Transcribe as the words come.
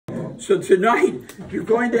So tonight, you're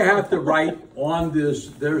going to have to write on this.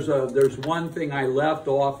 There's one thing I left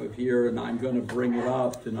off of here, and I'm going to bring it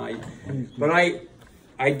up tonight. But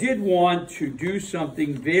I did want to do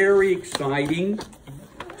something very exciting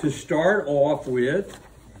to start off with.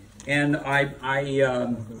 And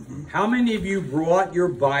how many of you brought your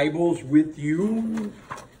Bibles with you?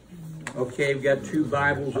 Okay, we've got 2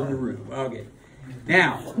 Bibles in the room. Okay.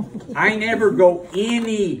 Now, I never go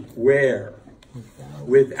anywhere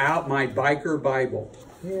without my biker Bible.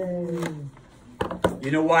 You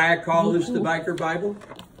know why I call this the biker Bible?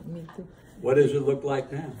 What does it look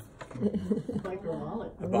like now? Biker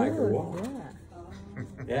wallet. A biker wallet.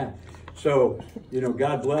 Yeah. So, you know,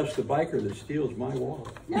 God bless the biker that steals my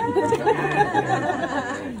wallet.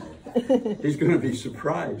 He's going to be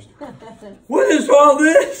surprised. What is all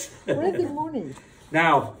this? Good morning.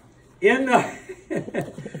 Now, in the,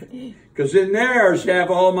 because in theirs have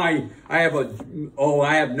all my, I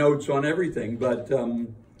have notes on everything, but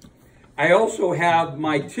I also have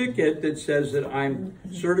my ticket that says that I'm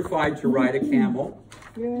certified to ride a camel.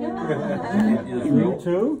 In Israel. You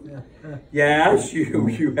too? Yes,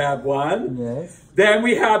 you have one. Yes. Then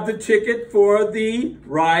we have the ticket for the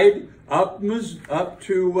ride up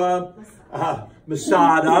to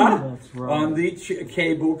Masada on the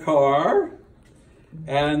cable car,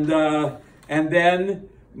 and then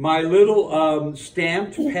my little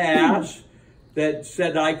stamped pass that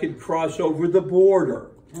said I could cross over the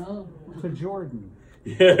border. Oh. To Jordan.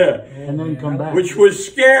 Yeah. And then come back. Which was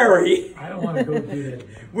scary. I don't want to go do that again.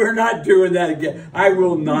 We're not doing that again. I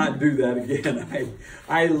will not do that again.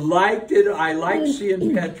 I liked it. I liked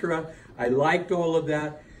seeing Petra. I liked all of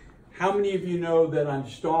that. How many of you know that I'm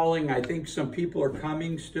stalling? I think some people are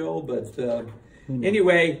coming still, but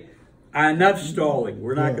anyway, enough stalling.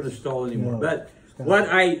 We're not going to stall anymore. But what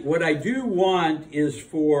I do want is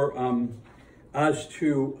for us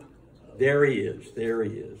to. There he is. There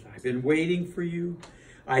he is. I've been waiting for you.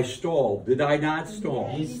 I stalled. Did I not stall?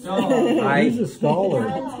 He stalled. He's a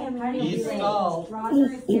staller. He stalled.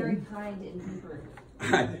 Roger is very kind in Hebrew.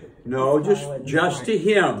 No, just to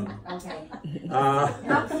him. Okay.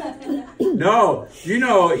 No, you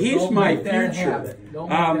know, he's my future.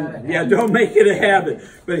 Yeah, don't make it a habit.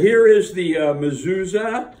 But here is the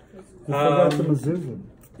mezuzah. That's the mezuzah.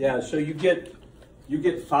 Yeah, so you get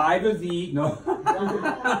 5 of these. No.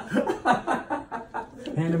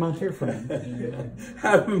 Hand him out here for him.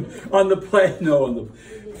 Have him on the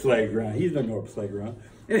playground. He's not going to playground.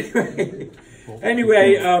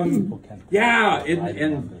 Anyway, yeah,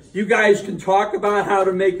 and you guys can talk about how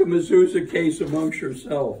to make a mezuzah case amongst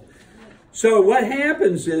yourself. So what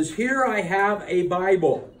happens is, here I have a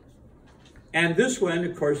Bible. And this one,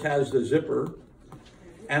 of course, has the zipper.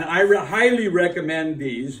 And I highly recommend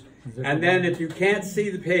these. And then if you can't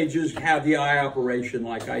see the pages, have the eye operation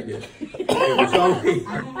like I did. It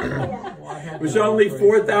was only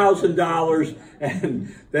 $4,000,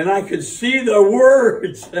 and then I could see the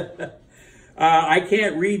words. I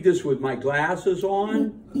can't read this with my glasses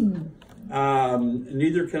on.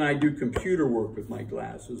 Neither can I do computer work with my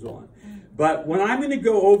glasses on. But when I'm going to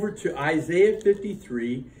go over to Isaiah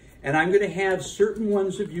 53, and I'm going to have certain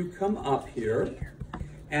ones of you come up here,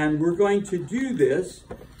 and we're going to do this.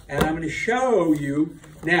 And I'm going to show you.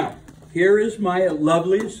 Now, here is my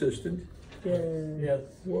lovely assistant. Yes.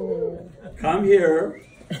 Come here.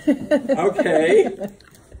 Okay.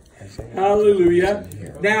 Hallelujah.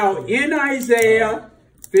 Now, in Isaiah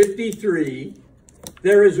 53,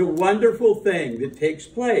 there is a wonderful thing that takes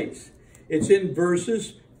place. It's in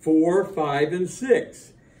verses 4, 5, and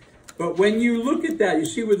 6. But when you look at that, you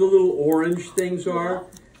see where the little orange things are?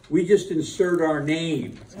 We just insert our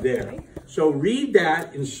name there. So read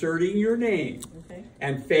that, inserting your name,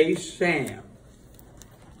 and face Sam.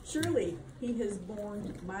 Surely he has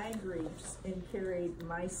borne my griefs and carried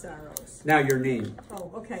my sorrows. Now your name.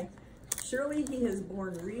 Oh, okay. Surely he has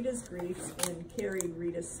borne Rita's griefs and carried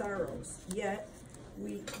Rita's sorrows. Yet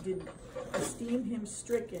we did esteem him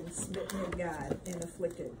stricken, smitten of God, and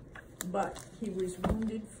afflicted. But he was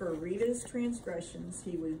wounded for Rita's transgressions,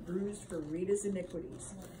 he was bruised for Rita's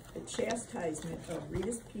iniquities. The chastisement of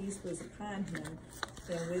Rita's peace was upon him,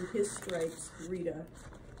 and with his stripes Rita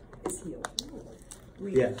is healed.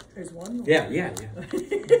 Rita, yeah. There's one more. Yeah.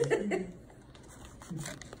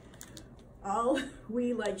 All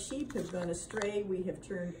we like sheep have gone astray, we have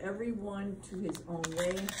turned every one to his own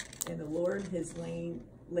way, and the Lord has laid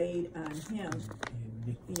on him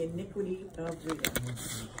the iniquity of Rita.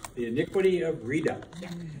 The iniquity of Rita.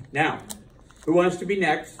 Now, who wants to be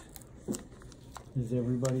next? Is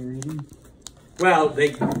everybody reading? Well,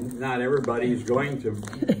 not everybody is going to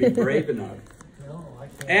be brave enough.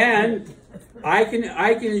 And I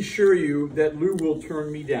can assure you that Lou will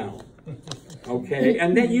turn me down. Okay,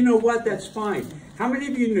 and then you know what? That's fine. How many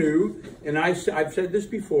of you knew, and I've said this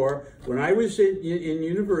before, when I was in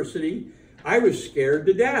university, I was scared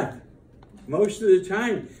to death most of the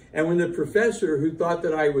time. And when the professor who thought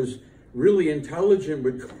that I was really intelligent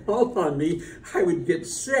would call on me, I would get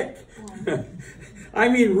sick. I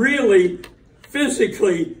mean, really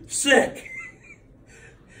physically sick.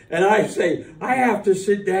 And I say, I have to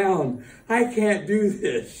sit down. I can't do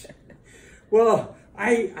this. Well,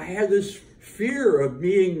 I had this fear of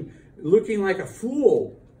looking like a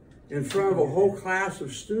fool in front of a whole class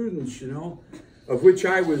of students, you know, of which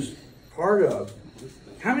I was part of.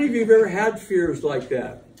 How many of you have ever had fears like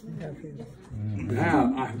that? Yeah,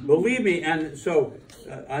 believe me. And so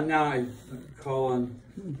now I call on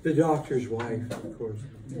the doctor's wife, of course.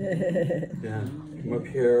 Yeah, come up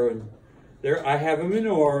here, and there I have him in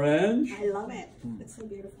orange. I love it. It's so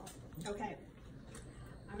beautiful. Okay.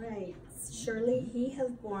 All right. Surely he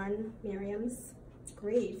has borne Miriam's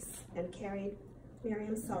griefs and carried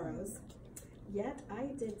Miriam's sorrows. Yet I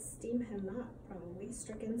did esteem him not, probably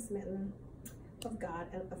stricken, smitten of God,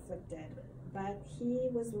 and afflicted. But he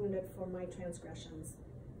was wounded for my transgressions.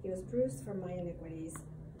 He was bruised for my iniquities.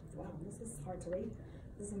 Wow, this is hard to read.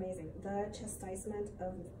 This is amazing. The chastisement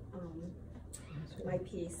of my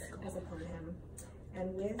peace was upon him,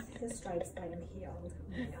 and with his stripes I am healed.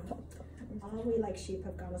 All we like sheep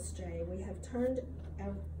have gone astray. We have turned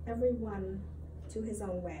every one to his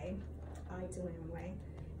own way, I to my own way,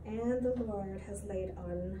 and the Lord has laid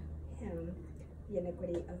on him the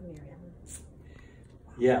iniquity of Miriam.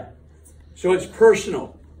 Yeah. So it's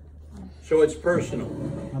personal. So it's personal.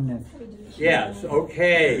 I'm next. Yes.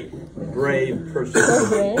 Okay. Brave person.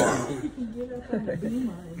 Get up on the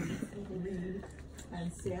beam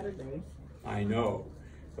on Saturday. I know,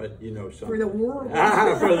 but you know something. For the world.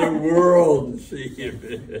 For the world to see.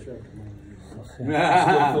 Still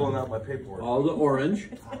filling out my paperwork. All the orange.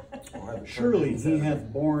 Surely he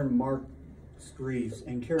hath borne Mark's griefs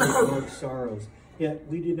and carried Mark's sorrows. Yet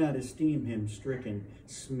we did not esteem him stricken,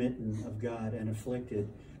 smitten of God, and afflicted.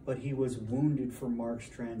 But he was wounded for Mark's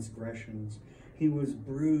transgressions. He was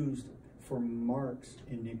bruised for Mark's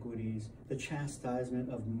iniquities. The chastisement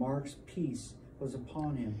of Mark's peace was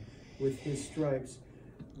upon him. With his stripes,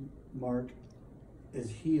 Mark is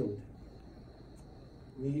healed.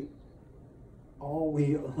 We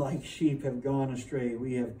like sheep have gone astray.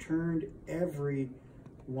 We have turned every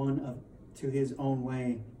one to his own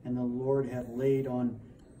way, and the Lord hath laid on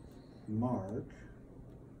Mark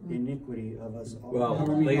the iniquity of us all. Well,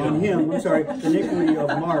 on him, I'm sorry, the iniquity of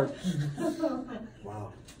Mark.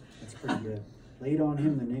 Wow, that's pretty good. Laid on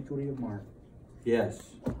him the iniquity of Mark.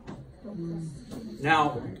 Yes.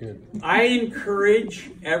 Now, I encourage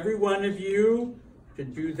every one of you to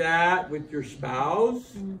do that with your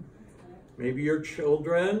spouse, maybe your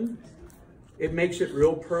children. It makes it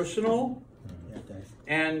real personal.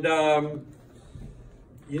 And,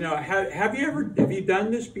 you know, have you done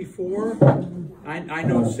this before? I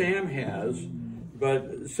know Sam has,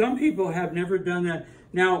 but some people have never done that.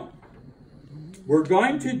 Now, we're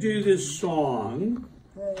going to do this song,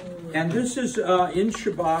 and this is in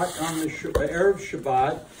Shabbat, on the Erev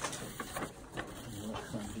Shabbat.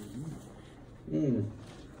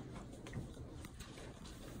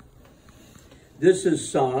 This is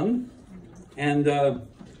sung, and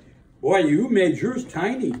boy, you made yours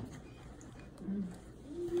tiny.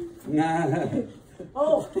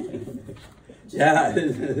 Oh. Yeah.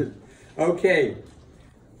 Okay.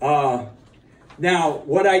 Now,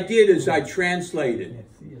 what I did is I translated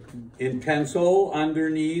in pencil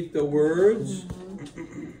underneath the words.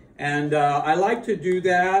 And I like to do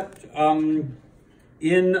that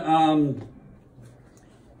here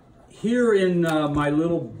in my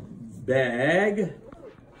little bag.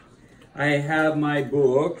 I have my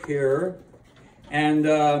book here. And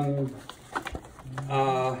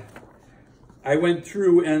I went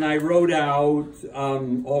through and I wrote out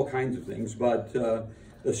all kinds of things, but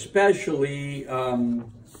especially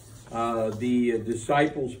the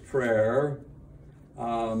disciples' prayer.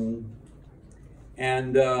 You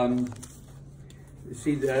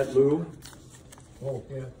see that, Lou? Oh,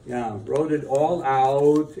 yeah. Yeah, wrote it all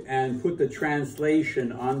out and put the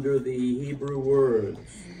translation under the Hebrew words.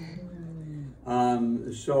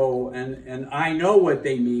 And I know what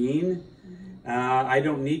they mean. I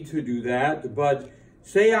don't need to do that, but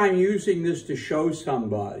say I'm using this to show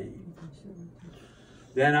somebody,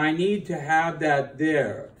 then I need to have that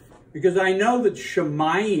there. Because I know that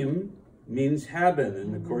Shemayim means heaven.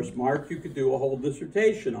 And of course, Mark, you could do a whole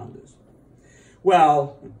dissertation on this.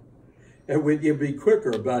 Well, it would be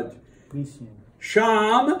quicker, but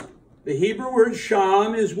Sham The Hebrew word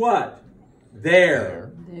sham is what?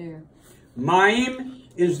 There. There. Maim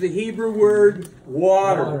is the Hebrew word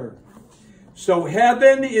water. So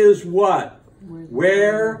heaven is what?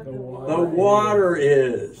 Where the water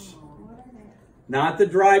is. Not the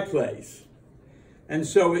dry place. And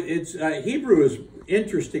so it's Hebrew is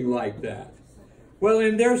interesting like that. Well,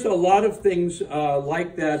 and there's a lot of things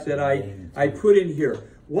like that that I put in here.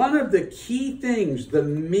 One of the key things, the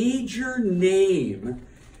major name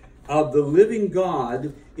of the living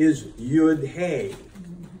God is Yud-He.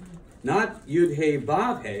 Not Yud-He,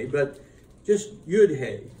 Vav-He, but just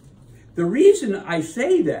Yud-He. The reason I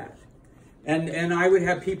say that, and I would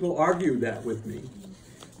have people argue that with me,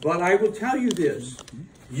 but I will tell you this.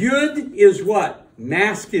 Yud is what?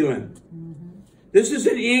 Masculine. This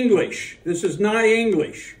isn't English. This is not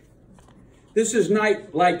English. This is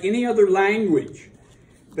not like any other language.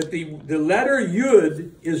 But the letter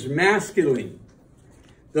Yud is masculine.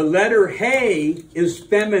 The letter He is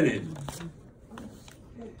feminine.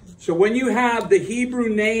 So when you have the Hebrew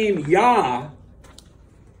name Yah,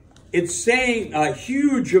 it's saying a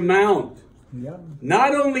huge amount.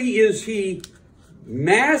 Not only is he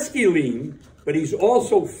masculine, but he's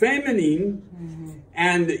also feminine.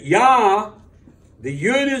 And Yah, the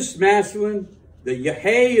Yud is masculine, the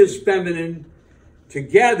He is feminine,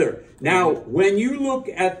 together. Now, when you look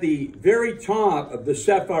at the very top of the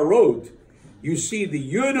Sepharot, you see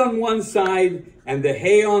the Yud on one side and the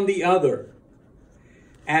He on the other.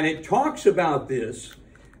 And it talks about this,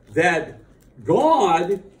 that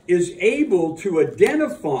God is able to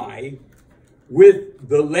identify with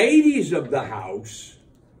the ladies of the house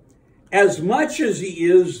as much as he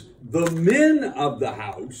is the men of the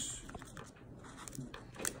house.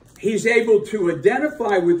 He's able to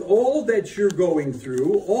identify with all that you're going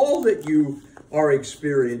through, all that you are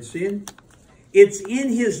experiencing. It's in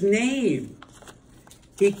his name.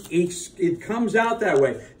 It comes out that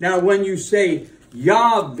way. Now, when you say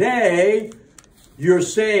Yahweh, you're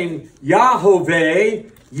saying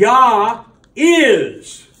Yahovah, Yah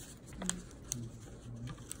is.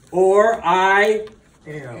 Or I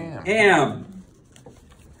am.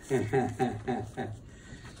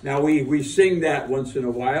 Now, we sing that once in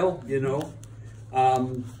a while, you know,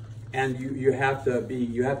 and you have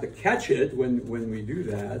to catch it when we do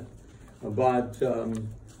that. But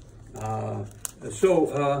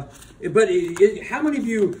how many of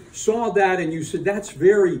you saw that and you said that's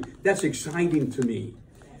exciting to me,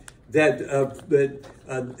 that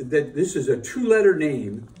this is a two-letter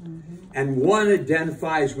name, and one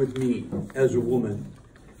identifies with me as a woman,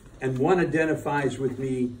 and one identifies with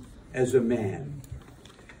me as a man.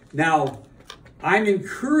 Now, I'm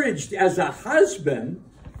encouraged as a husband,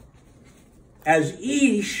 as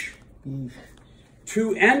Ish,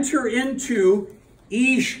 to enter into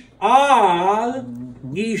Ish'ah,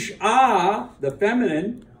 the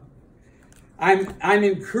feminine. I'm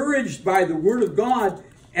encouraged by the word of God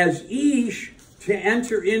as Ish to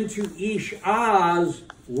enter into Ish'ah's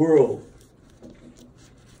world.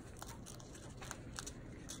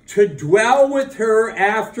 To dwell with her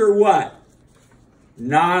after what?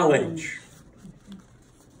 Knowledge.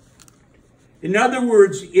 In other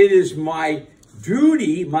words, it is my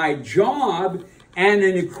duty, my job, and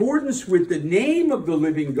in accordance with the name of the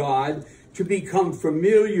living God, to become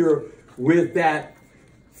familiar with that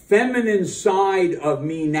feminine side of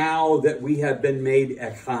me now that we have been made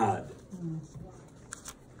echad.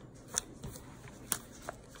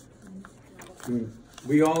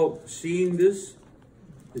 We all seeing this?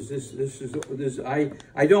 I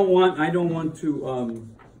don't want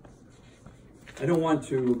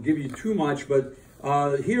to give you too much, but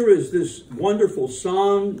here is this wonderful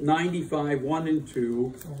Psalm 95, 1 and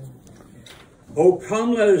 2. Oh,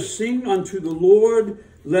 come, let us sing unto the Lord.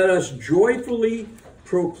 Let us joyfully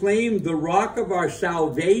proclaim the rock of our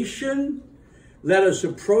salvation. Let us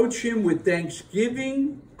approach him with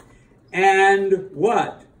thanksgiving and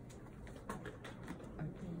what?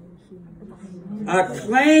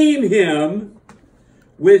 Acclaim him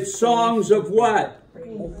with songs of what?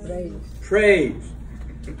 Praise.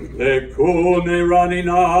 Lekune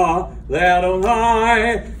ranina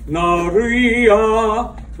le'adonai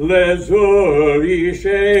naria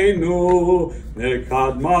lezurishenu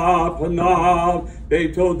nekadma panav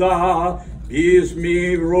betoda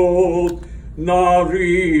bizmirot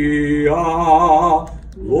naria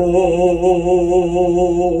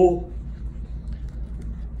lo.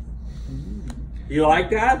 You like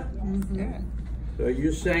that? So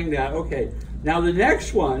you sang that. Okay. Now the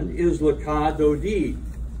next one is Lekah Dodi.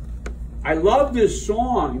 I love this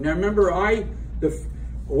song. Now remember,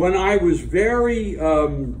 when I was very, I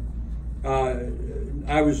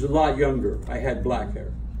was a lot younger. I had black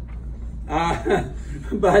hair.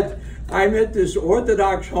 But I'm at this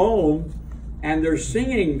Orthodox home, and they're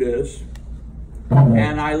singing this,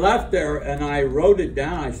 and I left there and I wrote it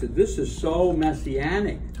down. I said, this is so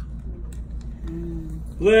messianic.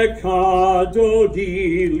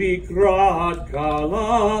 Lekadodi likrat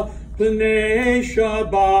kala, pnei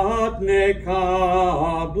Shabbat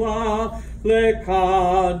nekabla.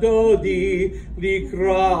 Lekadodi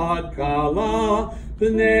likrat kala,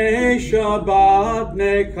 pnei Shabbat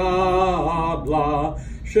nekabla.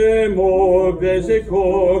 Shemor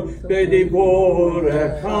bezekor bedibor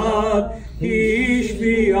echad,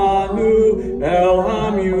 Ishvianu el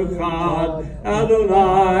hamyuchad,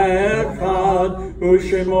 Adonai echad,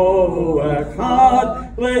 Ushemo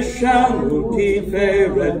echad, Leshem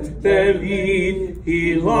utiferet belid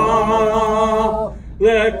hilah.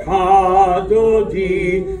 Lekadodi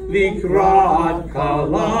likrat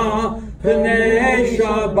kala, Pnei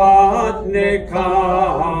Shabbat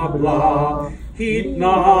nekabla.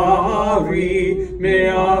 Hitnari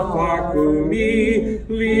me'afarkumi,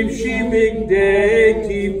 Livshi migdei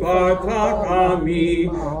tipatakami,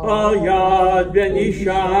 Al yad ben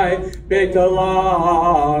Yishai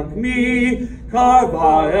betalakmi,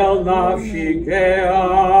 Karva el nafshi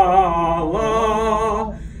ke'ala.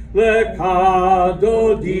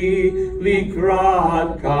 Lekadodi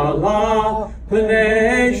likrat kala,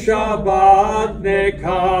 Pnei Shabbat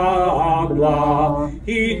nekabla.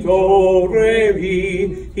 Hitoreri,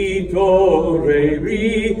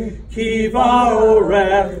 kiva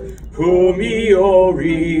orech, kumi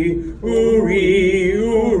ori,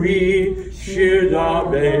 uri, shir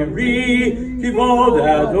daveri, kivod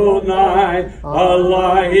Adonai,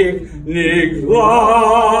 alayik nigla.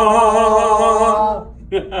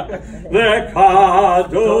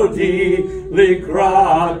 Lekadodi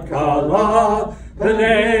likrat kala,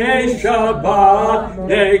 Pnei Shabbat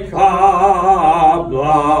nekabla.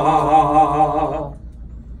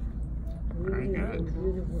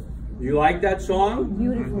 You like that song?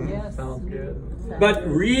 Beautiful. Yes. Sounds good. But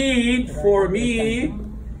read for me,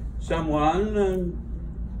 someone.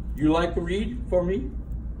 You like to read for me?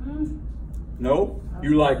 No?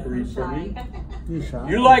 You like to read for me? You shy?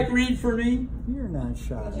 You like to read for me? You're not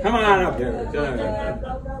shy. Come on up here. Get up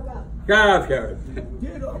here.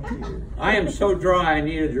 Get up here. I am so dry, I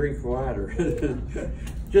need a drink of water.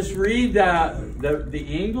 Just read the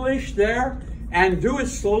English there and do it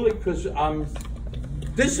slowly, because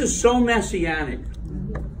this is so messianic.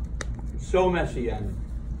 So messianic.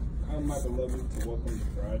 Come, my beloved, to welcome the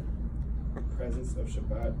bride. Presence of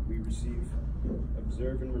Shabbat we receive.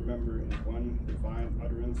 Observe and remember in one divine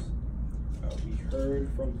utterance. We heard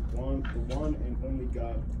from the one and only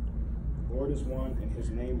God. The Lord is one and his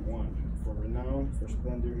name one, for renown, for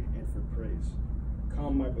splendor, and for praise.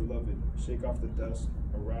 Come, my beloved, shake off the dust,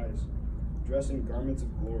 arise. Dress in garments of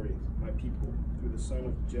glory, my people, through the son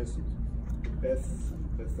of Jesse.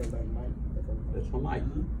 Bethlehemite.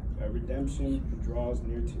 Redemption draws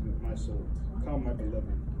near to my soul. Come, my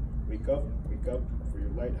beloved, wake up, for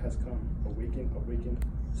your light has come. Awaken, awaken,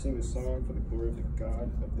 sing the song, for the glory of the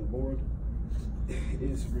God of the Lord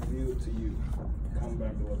is revealed to you. Come, my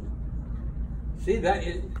beloved. See that?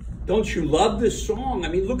 Don't you love this song? I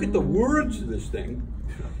mean, look at the words of this thing.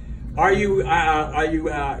 Are you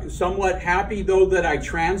somewhat happy though that I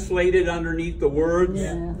translated underneath the words?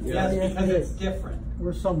 Yeah. Yes, because it's different.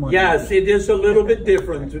 We're somewhat. Yes, it is a little bit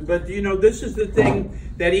different, but you know, this is the thing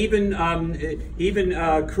that even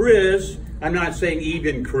Chris, I'm not saying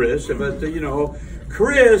even Chris, but you know,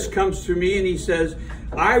 Chris comes to me and he says,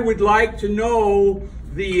 I would like to know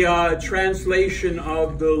the translation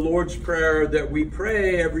of the Lord's Prayer that we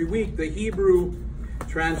pray every week, the Hebrew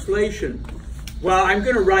translation. Well, I'm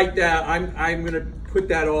going to write that. I'm going to put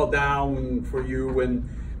that all down for you,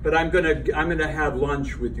 but I'm going to have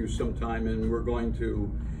lunch with you sometime, and we're going to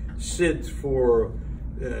sit for.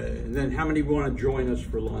 And then how many want to join us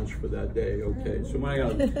for lunch for that day? Okay, so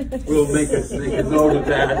we'll make a note of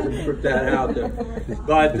that and put that out there.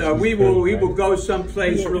 But we will go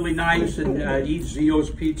someplace really nice and eat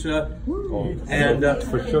Zio's pizza. And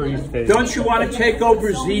for sure, don't you want to take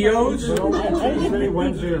over Zio's?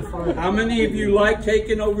 Wednesday or Friday. How many of you like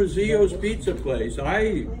taking over Zio's pizza place?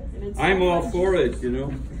 I'm all for it, you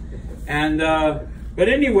know. And but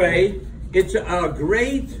anyway, it's a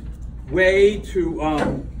great way to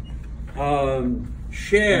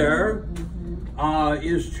share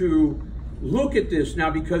is to look at this now,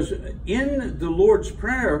 because in the Lord's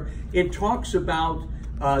Prayer it talks about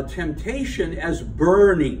temptation as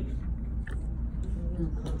burning,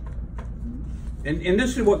 and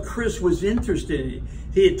this is what Chris was interested in.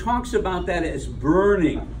 He talks about that as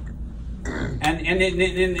burning. And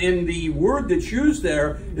in the word that's used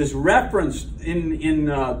there is referenced in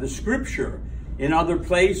the scripture in other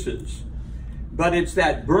places. But it's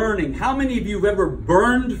that burning. How many of you have ever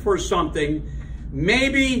burned for something?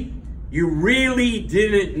 Maybe you really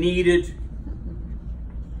didn't need it,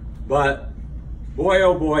 but boy,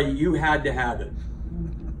 oh boy, you had to have it.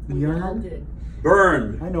 Yearn?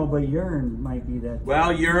 Burned. I know, but yearn might be that.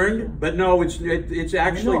 Well, yearned, but no, it's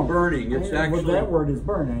actually burning. It's actually, well, that word is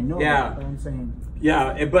burn. I know. Yeah. That, but I'm saying.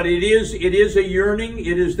 Yeah, but it is a yearning.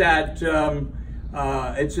 It is that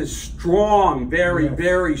it's a strong, very, Yes.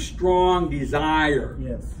 very strong desire.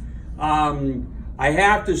 Yes. I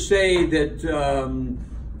have to say that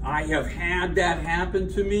I have had that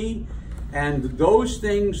happen to me, and those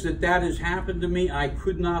things that has happened to me, I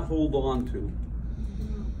could not hold on to.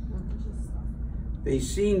 They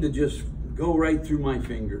seem to just go right through my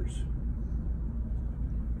fingers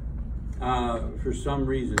for some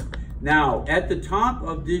reason. Now, at the top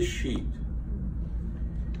of this sheet,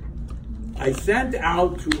 I sent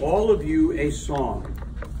out to all of you a song.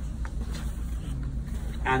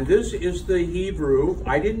 And this is the Hebrew.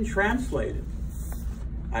 I didn't translate it.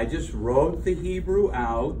 I just wrote the Hebrew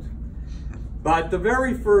out. But the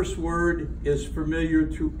very first word is familiar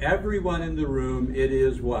to everyone in the room. It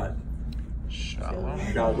is what? Shalom.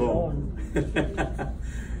 Shalom.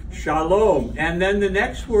 Shalom. And then the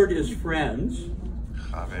next word is friends.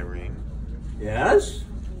 Chaverim. Yes.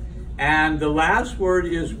 And the last word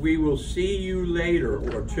is we will see you later,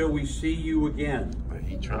 or till we see you again.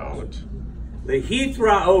 Lehitraot.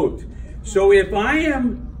 Lehitraot. So if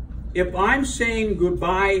I'm saying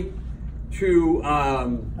goodbye to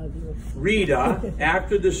Rita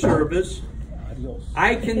after the service,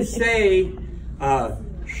 I can say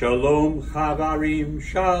Shalom Chavarim,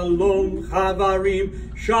 Shalom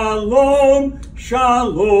Chavarim, Shalom,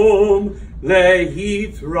 Shalom,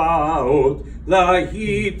 Lehitraot,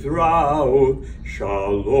 Lehitraot,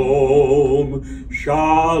 Shalom,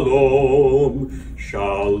 Shalom,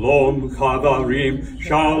 Shalom Chavarim,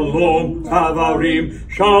 Shalom Chavarim,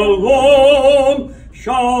 Shalom,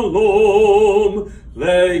 Shalom,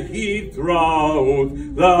 Lehitraot,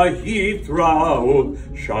 Lehitraot,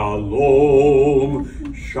 Shalom,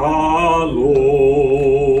 Shalom.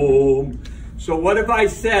 So what have I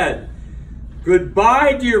said?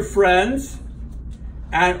 Goodbye, dear friends,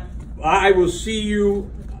 and I will see you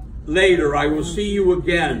later. I will see you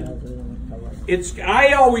again.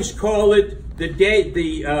 I always call it the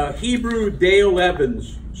Hebrew Dale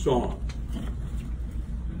Evans song.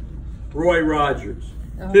 Roy Rogers.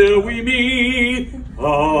 Till we meet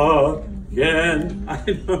again. I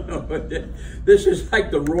don't know. This is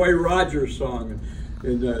like the Roy Rogers song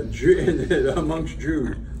amongst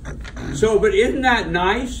Jews. So, but isn't that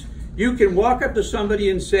nice? You can walk up to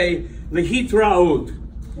somebody and say, Lehitraot.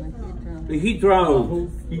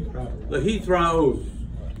 Lehitraot. Lehitraot.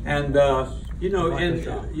 And, I'm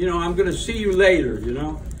going to see you later,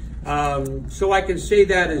 So I can say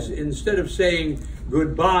that as instead of saying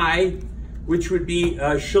goodbye, which would be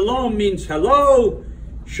shalom means hello,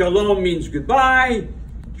 shalom means goodbye,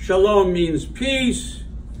 shalom means peace,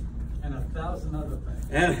 And 1,000 other things.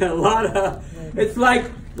 and a lot of, it's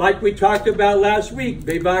like we talked about last week,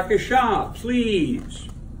 bevakasha, please.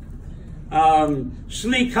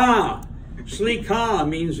 Slika, slika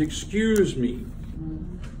means excuse me.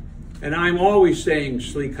 And I'm always saying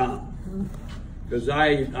slika, because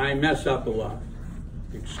I mess up a lot.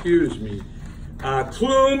 Excuse me.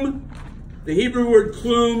 Klum, the Hebrew word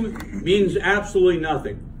klum means absolutely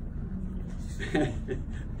nothing.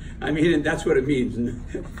 I mean, that's what it means.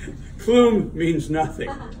 Klum means nothing.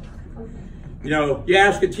 You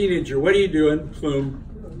ask a teenager, what are you doing? Klum.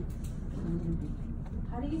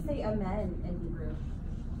 How do you say amen in Hebrew?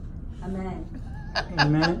 Amen.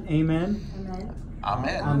 Amen. Amen. Amen.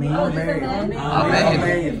 Amen. Amen. Oh, just amen.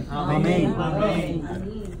 Amen.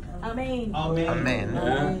 Amen. Amen.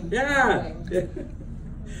 Amen. Yeah.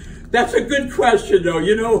 That's a good question, though.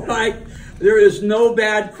 You know why? There is no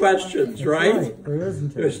bad questions, right? There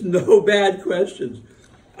isn't. There's no bad questions.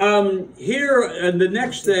 Here, and the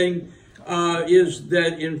next thing is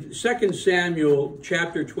that in 2 Samuel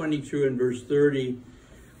chapter 22 and verse 30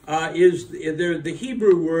 is the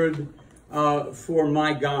Hebrew word for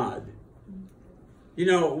my God.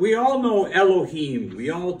 We all know Elohim. We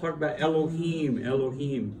all talk about Elohim,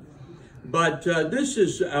 Elohim. But this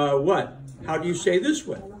is what? How do you say this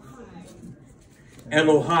one?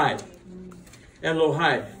 Elohai.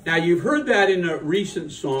 Elohai. Now, you've heard that in a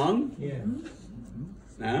recent song. Yeah.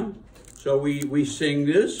 Now, so we sing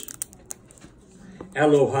this.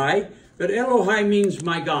 Elohai. But Elohai means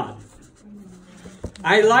my God.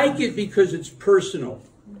 I like it because it's personal.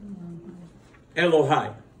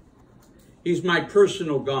 Elohai. He's my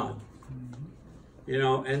personal God. You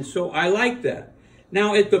know, and so I like that.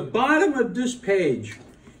 Now, at the bottom of this page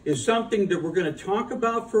is something that we're going to talk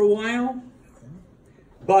about for a while.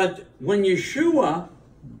 But when Yeshua,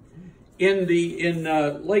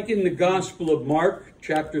 like in the Gospel of Mark,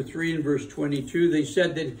 chapter 3 and verse 22, they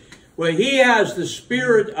said that, well, he has the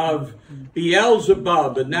spirit of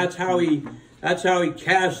Beelzebub, and that's how he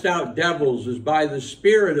cast out devils, is by the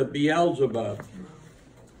spirit of Beelzebub.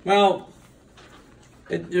 Well,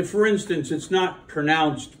 for instance, it's not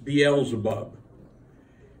pronounced Beelzebub.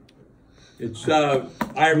 It's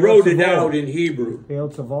I wrote it out in Hebrew.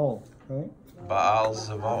 Beelzebub, right? Baal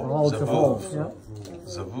Zavov. Beelzebub, yeah.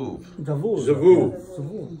 Zavuv. Zavuv.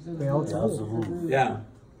 Beelzebub. Yeah.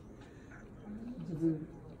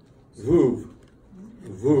 Vuv.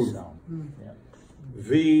 Vuv.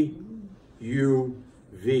 V-U-V.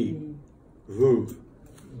 Vuv.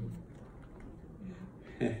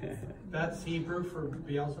 That's Hebrew for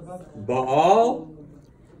Beelzebub? Baal.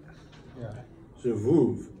 Yeah.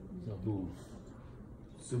 Zavuv.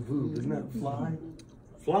 Zavuv, isn't that fly?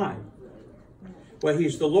 Fly. Well,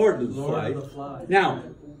 he's the Lord of the fly. Lord of the fly. Now,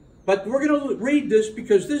 but we're going to read this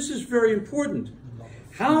because this is very important.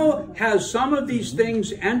 How has some of these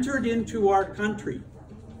things entered into our country?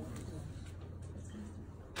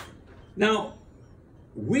 Now,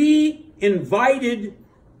 we invited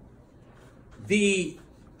the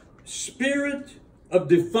spirit of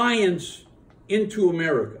defiance into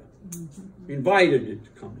America. Invited it to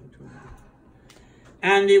come into America.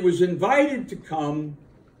 And it was invited to come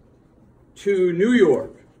to New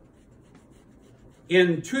York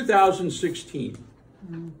in 2016.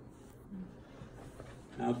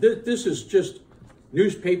 Now, this is just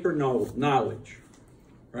newspaper knowledge,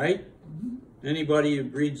 right? Anybody who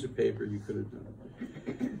reads the paper, you could have done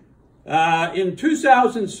it. In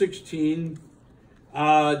 2016,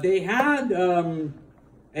 they had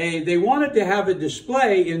they wanted to have a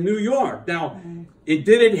display in New York. Now, it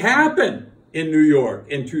didn't happen in New York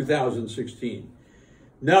in 2016.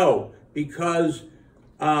 No, because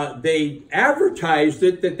they advertised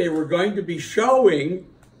it that they were going to be showing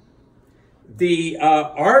the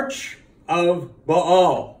Arch of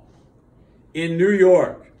Baal in New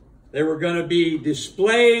York. They were going to be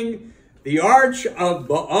displaying the Arch of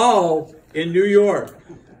Baal in New York.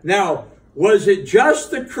 Now, was it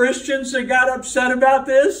just the Christians that got upset about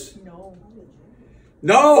this? No.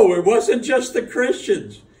 No, it wasn't just the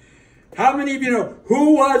Christians. How many of you know,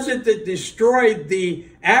 who was it that destroyed the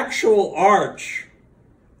actual Arch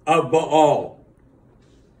of Baal?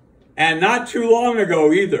 And not too long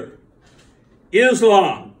ago either.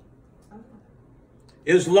 Islam.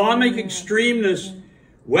 Islamic extremists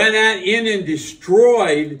went in and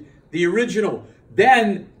destroyed the original.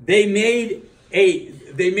 Then they made a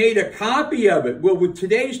copy of it. Well, with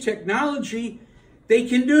today's technology, they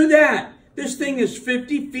can do that. This thing is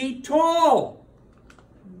 50 feet tall.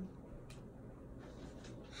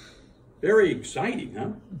 Very exciting,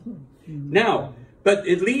 huh? Now, but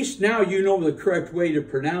at least now you know the correct way to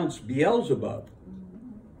pronounce Beelzebub.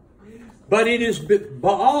 But it is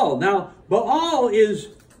Baal. Now, Baal is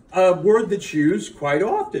a word that's used quite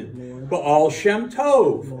often. Baal Shem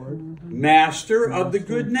Tov, master of the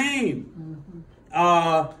good name.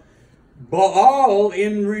 Baal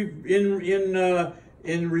in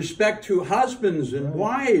respect to husbands and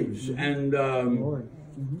wives, and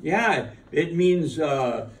yeah, it means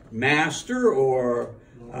master, or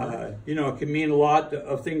it can mean a lot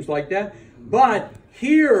of things like that. But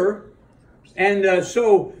here, and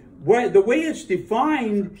so the way it's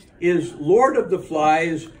defined is Lord of the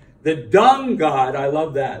Flies, the dung god. I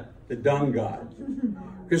love that, the dung god,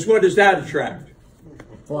 because what does that attract?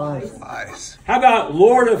 Flies. Flies. How about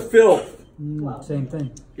Lord of Filth? Same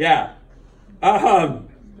thing. Yeah.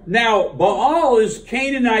 Now, Baal is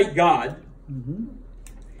Canaanite god.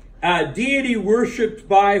 Deity worshipped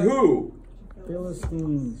by who?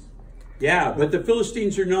 Philistines. Yeah, but the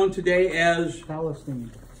Philistines are known today as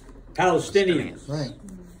Palestine. Palestinians. Right.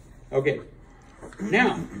 Okay.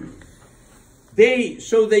 Now, they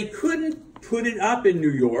couldn't put it up in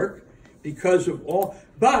New York because of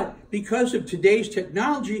because of today's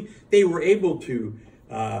technology, they were able to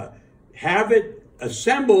have it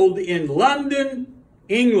assembled in London,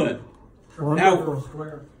 England. Now,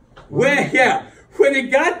 when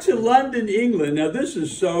it got to London, England, now this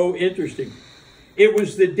is so interesting. It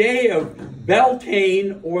was the day of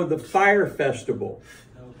Beltane, or the fire festival.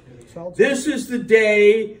 This is the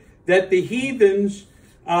day that the heathens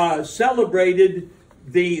celebrated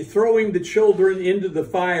the throwing the children into the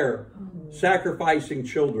fire, sacrificing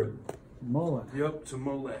children. Moloch. Yep, to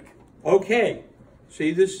Molech. Okay,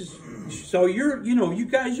 See, this is, so you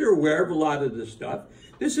guys are aware of a lot of this stuff.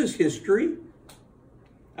 This is history.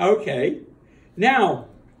 Okay. Now,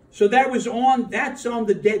 so that's on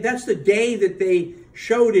the day, that's the day that they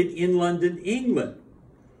showed it in London, England.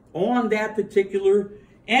 On that particular,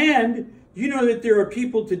 and you know that there are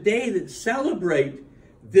people today that celebrate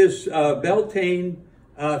this Beltane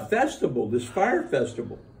festival, this fire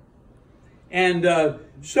festival. And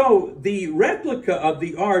so the replica of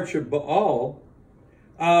the Arch of Baal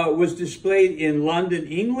was displayed in London,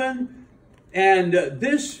 England. And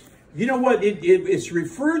this, you know what, it's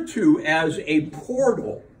referred to as a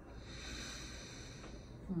portal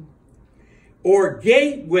or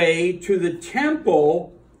gateway to the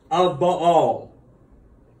temple of Baal,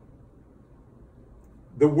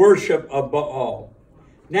 the worship of Baal.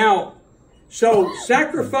 Now, so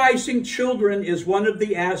sacrificing children is one of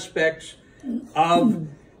the aspects of,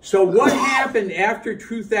 so what happened after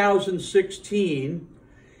 2016?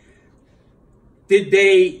 Did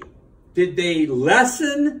they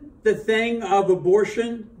lessen the thing of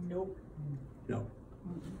abortion? Nope. No.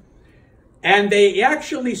 And they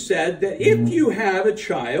actually said that if you have a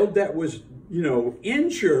child that was,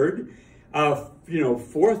 injured,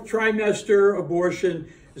 fourth trimester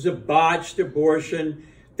abortion is a botched abortion,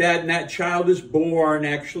 that child is born,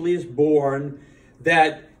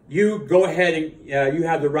 that you go ahead and you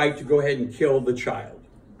have the right to go ahead and kill the child.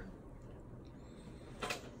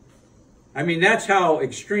 I mean, that's how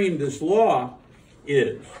extreme this law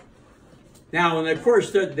is. Now, and of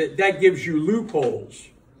course, that gives you loopholes.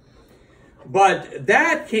 But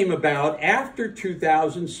that came about after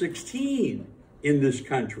 2016 in this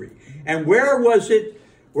country. And where was it?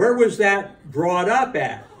 Where was that brought up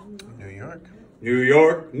at? New York. New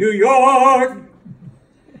York, New York.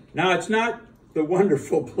 Now, it's not the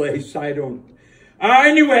wonderful place. I don't.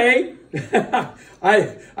 Anyway,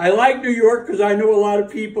 I like New York because I know a lot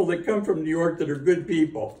of people that come from New York that are good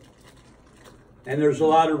people. And there's a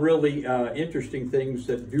lot of really interesting things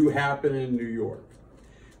that do happen in New York.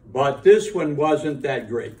 But this one wasn't that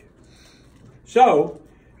great. So,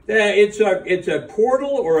 it's a portal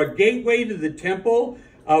or a gateway to the temple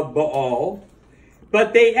of Baal.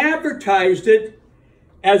 But they advertised it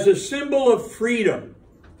as a symbol of freedom.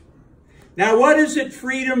 Now, what is it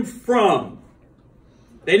freedom from?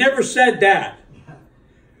 They never said that.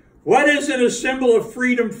 What is it a symbol of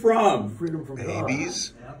freedom from? Freedom from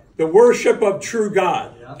Babies. The worship of true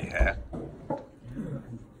God. Yeah.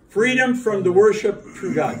 Freedom from the worship of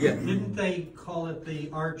true God. Yeah. Didn't they call it the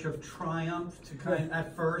Arch of Triumph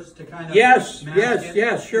at first to kind of Yes, mask yes, it?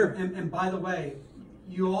 yes, sure. And by the way,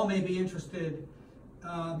 you all may be interested.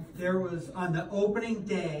 There was on the opening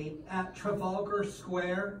day at Trafalgar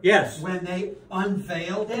Square. Yes. When they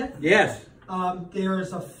unveiled it. Yes. There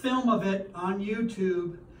is a film of it on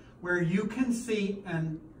YouTube where you can see,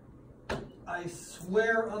 and I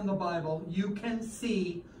swear on the Bible, you can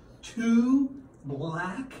see two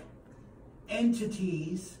black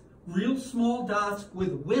entities, real small dots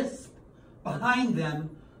with wisp behind them,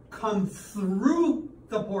 come through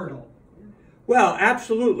the portal. Well,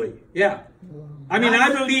 absolutely. Yeah. I mean, I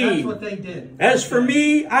believe. That's what they did. As for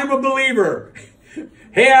me, I'm a believer.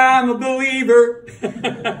 Hey, I'm a believer.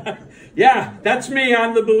 Yeah, that's me.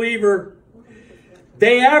 I'm the believer.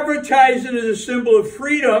 They advertise it as a symbol of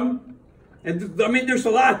freedom. And I mean, there's a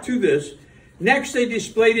lot to this. Next, they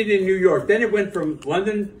displayed it in New York. Then it went from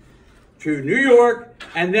London to New York,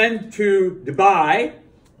 and then to Dubai,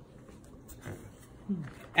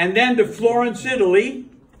 and then to Florence, Italy.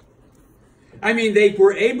 I mean, they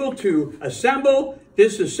were able to assemble,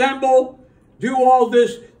 disassemble, do all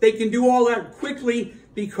this. They can do all that quickly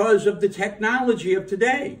because of the technology of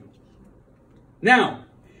today. Now,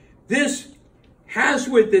 this has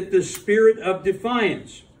with it the spirit of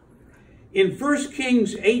defiance. In 1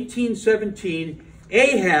 Kings 18:17,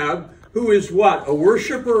 Ahab, who is what? A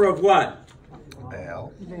worshiper of what?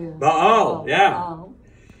 Baal. Baal, yeah.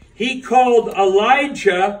 He called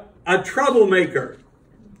Elijah a troublemaker.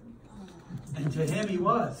 And to him he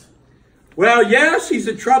was. Well, yes, he's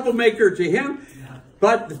a troublemaker to him.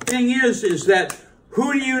 But the thing is that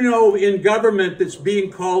who do you know in government that's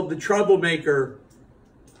being called the troublemaker?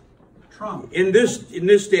 Trump. In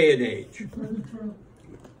this day and age.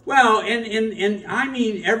 Well, and I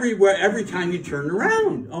mean everywhere, every time you turn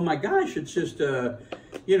around. Oh my gosh, it's just, and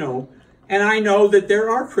I know that there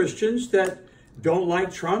are Christians that don't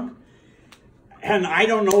like Trump. And I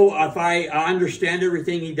don't know if I understand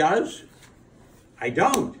everything he does. I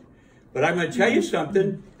don't. But I'm going to tell you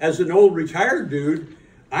something. As an old retired dude,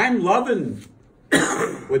 I'm loving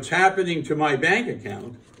what's happening to my bank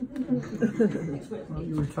account. Well,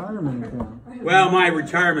 your retirement account. Well, my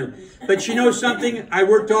retirement. But you know something? I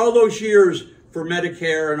worked all those years for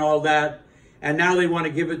Medicare and all that, and now they want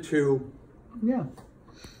to give it to Yeah.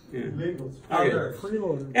 okay,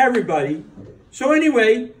 Freeloader. everybody. So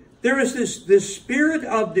anyway, there is this spirit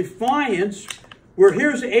of defiance where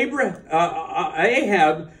here's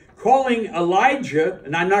Ahab calling Elijah,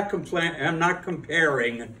 and I'm not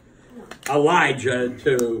comparing Elijah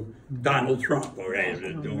to Donald Trump.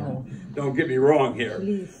 Okay? Don't get me wrong here.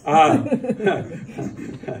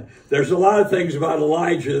 There's a lot of things about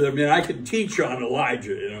Elijah. I mean, I can teach on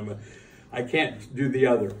Elijah, you know, but I can't do the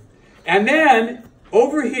other. And then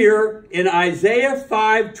over here in Isaiah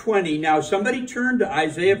 5:20, now somebody turn to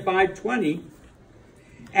Isaiah 5:20,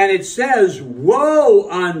 and it says, "Woe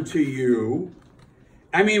unto you."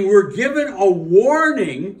 I mean, we're given a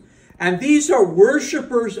warning, and these are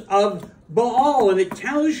worshipers of Baal, and it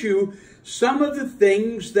tells you some of the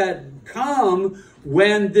things that come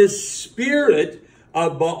when this spirit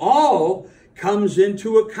of Baal comes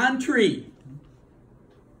into a country.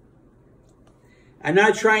 I'm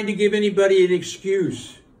not trying to give anybody an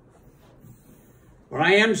excuse. But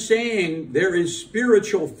I am saying there is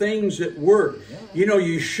spiritual things at work. You know,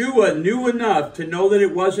 Yeshua knew enough to know that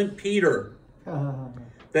it wasn't Peter,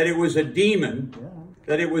 that it was a demon,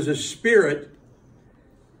 that it was a spirit.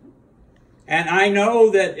 And I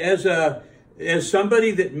know that as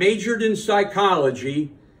somebody that majored in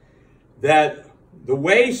psychology, that the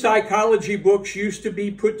way psychology books used to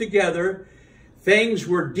be put together, things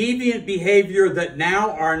were deviant behavior that now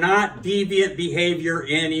are not deviant behavior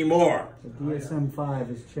anymore. The DSM-5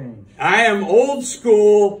 has changed. I am old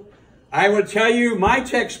school. I will tell you, my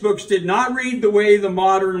textbooks did not read the way the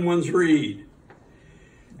modern ones read.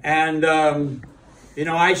 And, you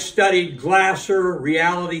know, I studied Glasser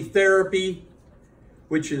reality therapy,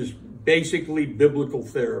 which is basically biblical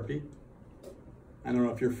therapy. I don't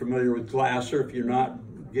know if you're familiar with Glasser. If you're not,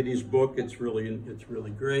 get his book. It's really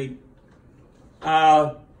great.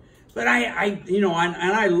 But I you know,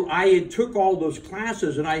 I took all those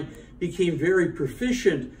classes, and I became very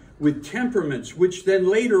proficient with temperaments, which then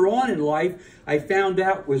later on in life I found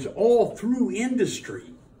out was all through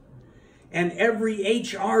industry and every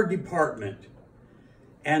HR department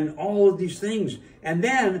and all of these things. And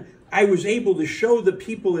then I was able to show the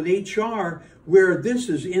people in HR where this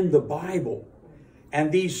is in the Bible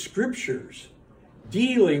and these scriptures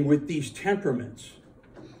dealing with these temperaments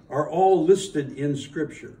are all listed in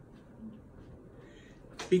Scripture.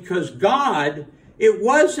 Because God, it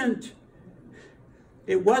wasn't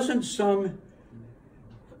some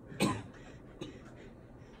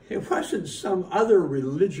other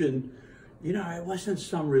religion, you know, it wasn't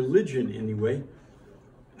some religion anyway.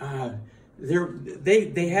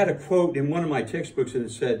 They had a quote in one of my textbooks, and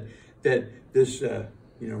it said that this, you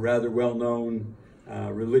know, rather well-known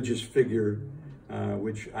religious figure,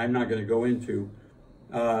 which I'm not going to go into,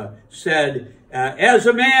 said, as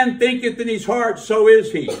a man thinketh in his heart, so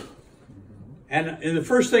is he. And the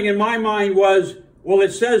first thing in my mind was, well,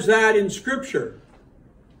 it says that in Scripture.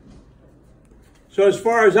 So as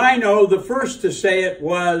far as I know, the first to say it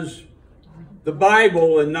was the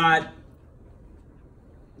Bible and not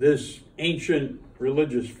this ancient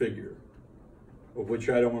religious figure, of which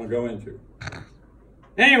I don't want to go into.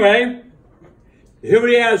 Anyway,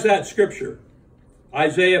 everybody has that Scripture.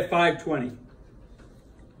 Isaiah 5:20.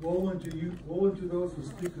 Woe unto you, woe unto those who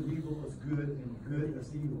speak of evil as good and good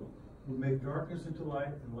as evil, who make darkness into light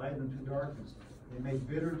and light into darkness. They make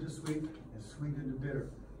bitter into sweet and sweet into bitter.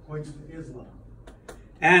 Points to Islam.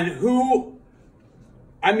 And who,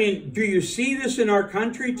 I mean, do you see this in our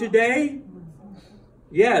country today?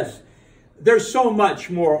 Yes. There's so much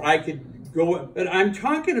more I could go, but I'm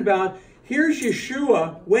talking about, here's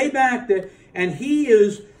Yeshua way back there, and he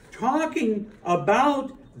is talking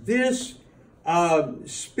about this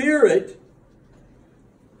spirit,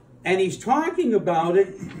 and he's talking about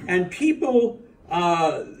it, and people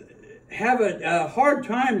have a hard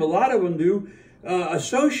time, a lot of them do,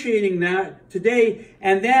 associating that today.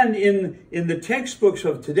 And then in the textbooks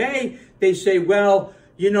of today, they say, well,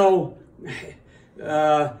 you know,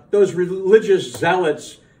 those religious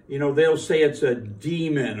zealots, you know, they'll say it's a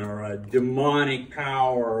demon or a demonic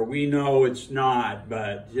power. We know it's not,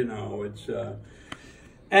 but, you know, it's...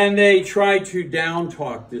 and they try to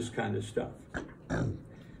down-talk this kind of stuff.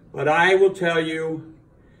 But I will tell you,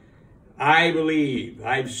 I believe.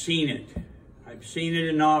 I've seen it. I've seen it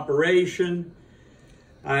in operation.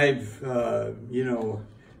 I've, you know,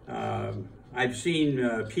 I've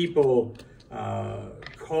seen people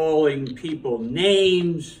calling people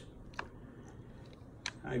names.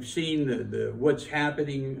 I've seen what's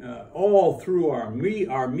happening all through our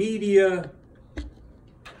media,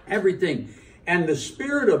 everything. And the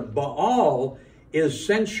spirit of Baal is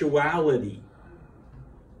sensuality.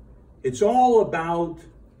 It's all about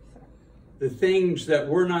the things that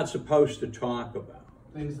we're not supposed to talk about.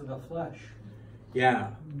 Things of the flesh.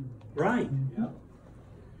 Yeah, right. Yeah.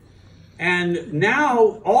 And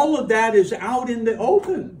now all of that is out in the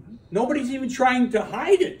open. Nobody's even trying to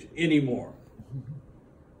hide it anymore.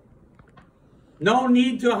 No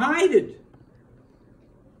need to hide it.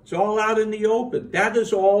 It's all out in the open. That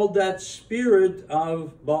is all that spirit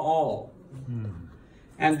of Baal.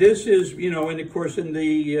 And this is, you know, and of course in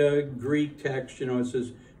the Greek text, you know, it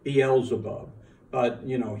says Beelzebub. But,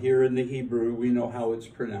 you know, here in the Hebrew, we know how it's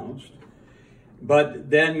pronounced. But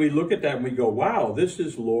then we look at that and we go, wow, this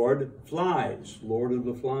is Lord Flies, Lord of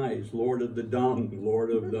the Flies, Lord of the Dung, Lord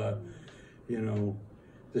of the, you know,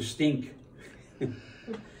 the stink.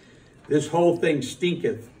 This whole thing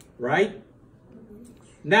stinketh, right?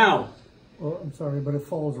 Now. Well, I'm sorry, but it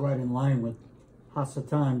falls right in line with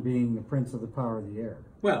Hasatan being the prince of the power of the air.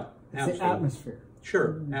 Well, it's absolutely. the atmosphere.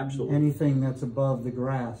 Sure, absolutely. Anything that's above the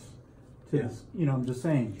grass, to Yeah. this, you know, I'm just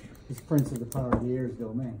saying, is prince of the power of the air's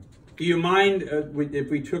domain. Do you mind if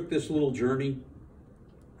we took this little journey?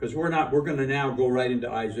 Because we're going to now go right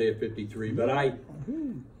into Isaiah 53. But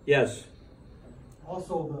yes.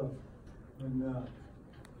 Also, when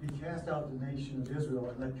he cast out the nation of Israel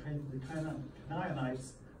and let the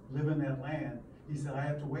Canaanites live in that land, he said, I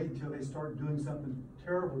have to wait until they start doing something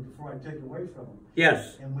terrible before I take it away from them.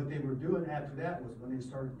 Yes. And what they were doing after that was when they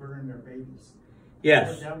started burning their babies.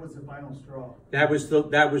 Yes. That was the final straw. That was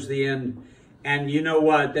the end. And you know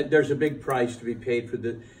what? There's a big price to be paid for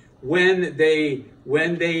this. When they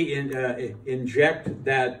inject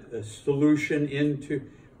that solution into,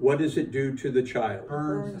 what does it do to the child?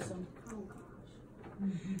 Burns.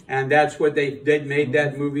 And that's what they made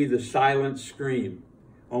that movie, The Silent Scream.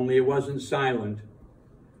 Only it wasn't silent.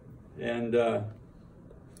 And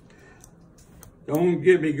don't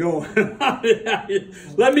get me going.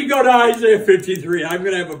 Let me go to Isaiah 53. I'm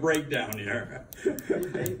going to have a breakdown here.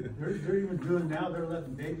 They're even doing now, they're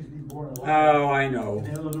letting babies be born alive. Oh, I know. In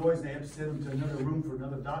Illinois, they have to send them to another room for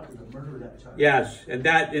another doctor to murder that child. Yes, and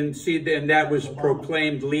that was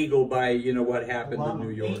proclaimed legal by, you know, what happened in New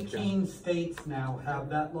York. 18 states now have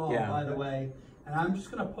that law, by the way. And I'm just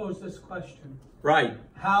going to pose this question. Right.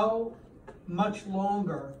 How much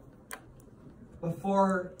longer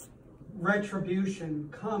before retribution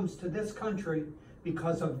comes to this country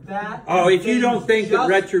because of that? Oh, if you don't think that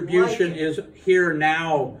retribution is here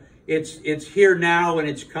now, it's here now and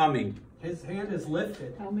it's coming. His hand is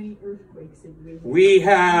lifted. How many earthquakes have we had? We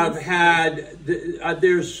have had,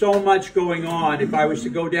 there's so much going on. If I was to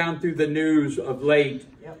go down through the news of late,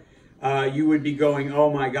 you would be going,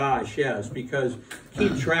 oh my gosh, yes, because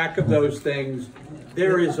keep track of those things.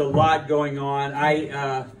 There is a lot going on. It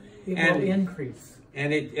will increase.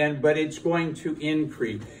 But it's going to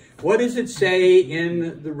increase. What does it say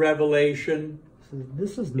in the Revelation?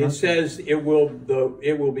 This is it says it will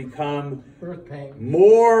become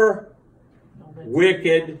more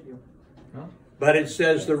wicked, but it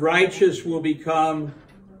says the righteous will become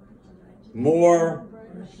more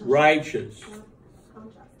righteous.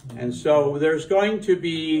 And so there's going to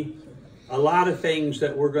be a lot of things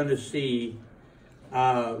that we're going to see.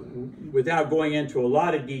 Without going into a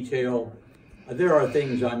lot of detail, there are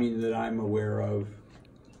things, I mean, that I'm aware of.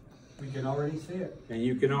 We can already see it. And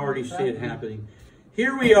you can already see it happening.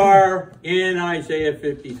 Here we are in Isaiah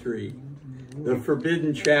 53, the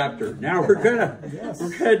forbidden chapter. Now we're gonna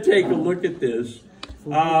take a look at this.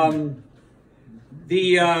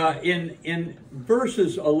 In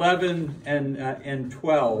verses 11 and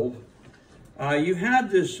 12, you have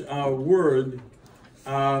this word,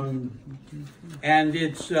 and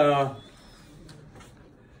it's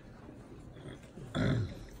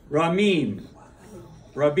Rabim.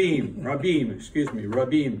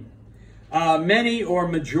 Many or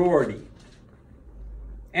majority.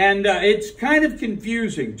 And it's kind of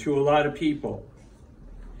confusing to a lot of people.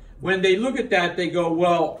 When they look at that, they go,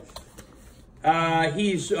 well,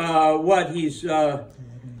 he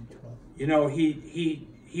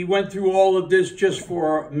went through all of this just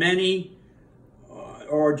for many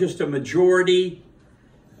or just a majority.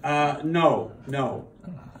 No.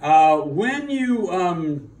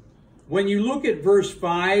 When you look at verse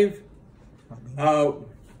 5,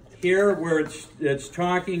 here where it's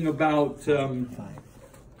talking about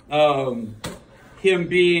him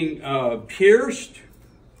being pierced,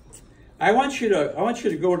 I want you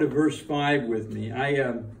to go to verse 5 with me.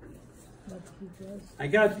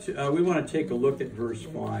 we want to take a look at verse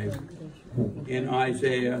 5 in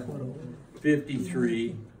Isaiah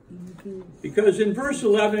 53. Because in verse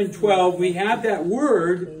 11 and 12, we have that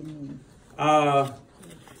word,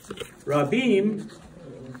 Rabim,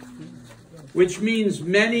 which means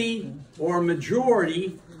many or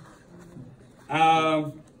majority.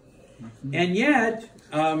 And yet,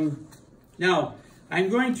 now, I'm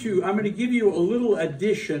going to give you a little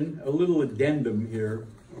addition, a little addendum here.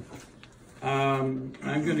 I'm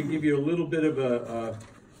going to give you a little bit of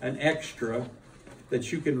an extra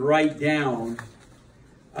that you can write down.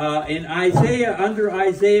 In under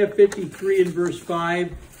Isaiah 53 and verse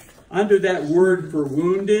 5, under that word for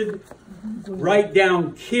wounded, write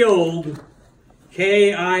down killed,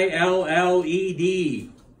 K-I-L-L-E-D,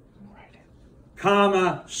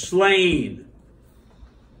 comma, slain.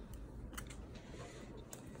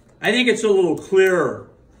 I think it's a little clearer.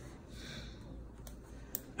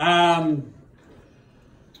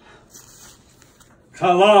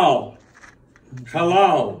 Kalal.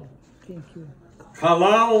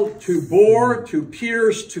 Kalal, to bore, to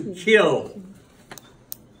pierce, to kill.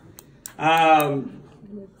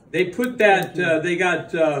 They put that, they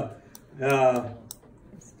got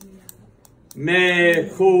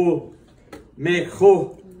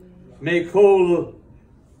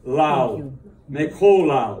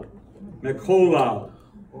Mekolao.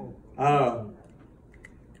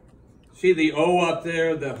 See the O up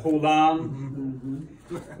there, the holam?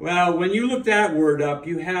 Well, when you look that word up,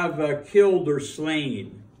 you have killed or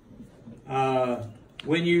slain.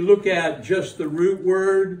 When you look at just the root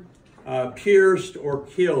word, pierced or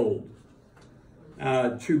killed,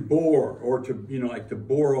 to bore, or to, like to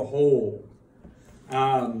bore a hole.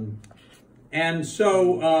 And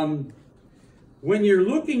so when you're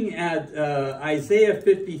looking at Isaiah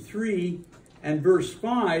 53 and verse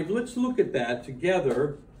 5, let's look at that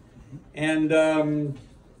together. And I'm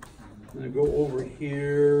going to go over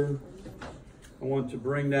here. I want to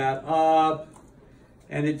bring that up.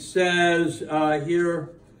 And it says here,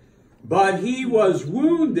 but he was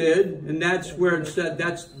wounded, and that's where it said,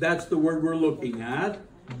 that's the word we're looking at.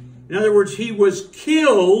 In other words, he was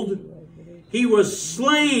killed, he was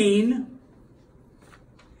slain,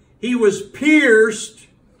 he was pierced.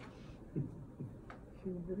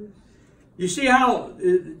 You see how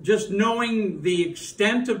just knowing the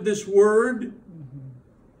extent of this word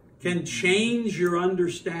can change your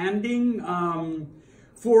understanding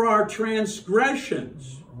for our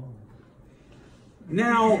transgressions.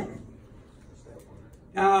 Now,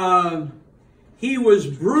 he was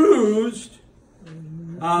bruised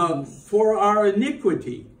for our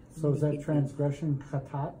iniquity. So is that transgression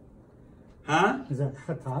chatat? Huh? Is that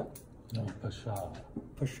chatat? No, pasha.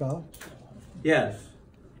 Pasha? Yes.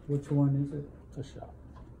 Which one is it? Pasha.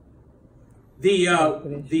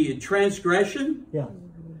 The transgression? Yeah.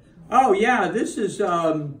 Oh yeah, this is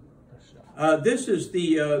the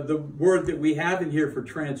word that we have in here for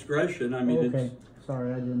transgression. I mean, okay.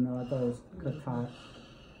 Sorry, I didn't know. I thought it was chatat.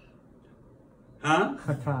 Huh?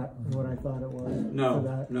 Chatat is what I thought it was.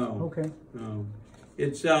 No, no. Okay. No.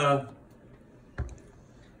 It's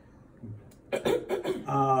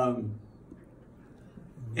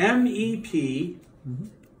M-E-P,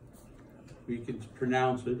 we can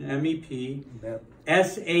pronounce it, M-E-P,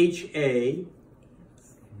 S-H-A-E-N-U.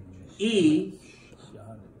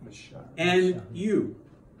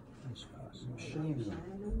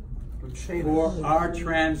 For our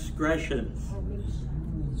transgressions.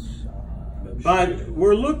 But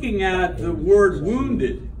we're looking at the word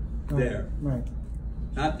wounded there. Right.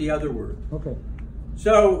 Not the other word. Okay.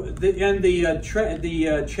 So,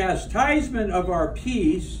 the chastisement of our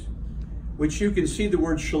peace, which you can see the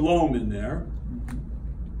word shalom in there,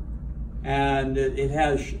 and it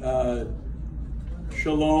has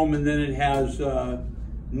shalom, and then it has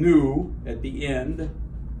nu at the end.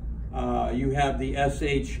 You have the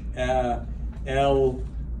S-H-L-O-M,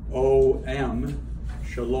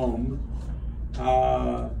 shalom,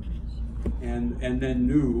 and then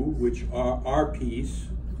nu, which are our peace.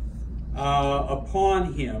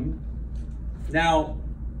 Upon him. Now,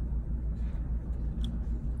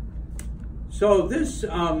 so this,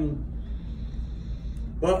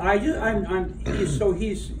 but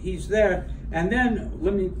he's there, and then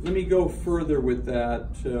let me go further with that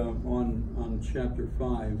on chapter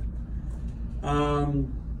 5.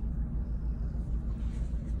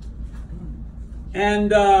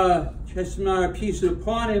 And chastisement of peace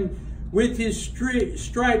upon him, with his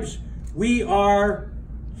stripes we are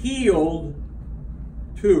healed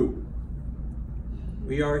too.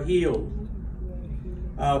 We are healed.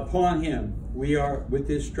 Upon him, we are, with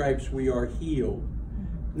his stripes, we are healed.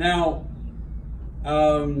 Now,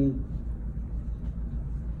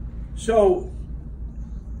 So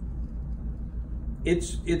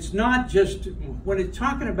it's not just when it's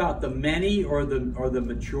talking about the many or the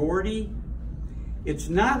majority. It's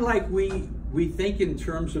not like we think in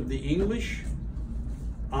terms of the English.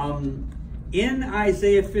 In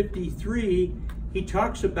Isaiah 53, he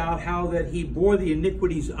talks about how that he bore the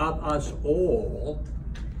iniquities of us all,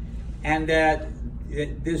 and that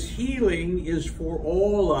this healing is for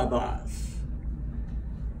all of us.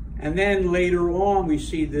 And then later on we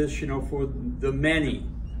see this, for the many.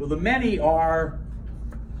 Well, the many are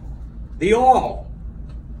the all.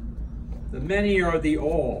 The many are the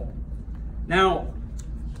all. Now,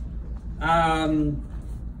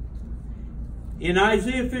 in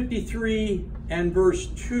Isaiah 53 and verse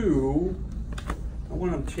 2, I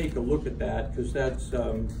want to take a look at that because that's,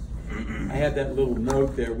 I had that little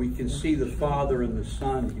note there. We can see the Father and the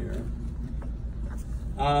Son here.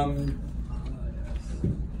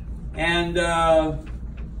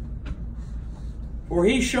 For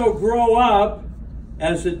he shall grow up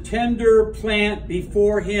as a tender plant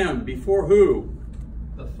before him. Before who?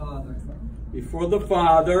 The Father. Before the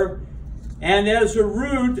Father. And as a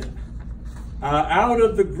root out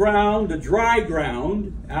of the ground, the dry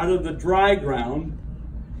ground, out of the dry ground,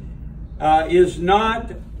 is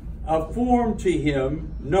not a form to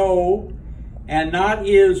him, no, and not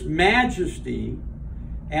his majesty.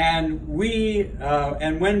 And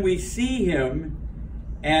when we see him,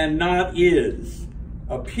 and not his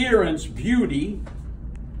appearance, beauty,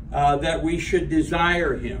 that we should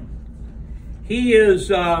desire him. He is,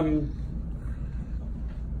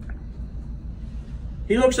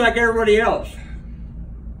 he looks like everybody else.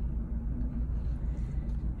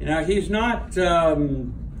 He's not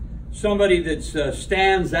somebody that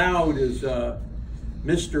stands out as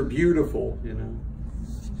Mr. Beautiful,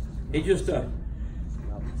 He's just a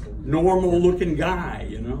normal looking guy,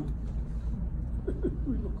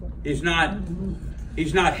 He's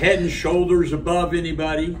not head and shoulders above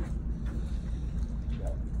anybody.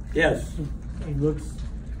 Yes. He looks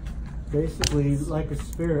basically like a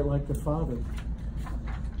spirit, like the Father.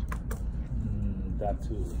 That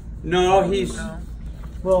too. No, he's...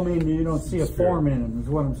 Well, I mean, you don't see a form in him, is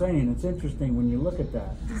what I'm saying. It's interesting when you look at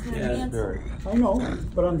that. Yeah. I know,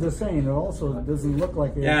 but I'm just saying, it also doesn't look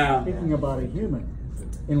like it's speaking about a human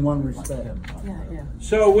in one respect.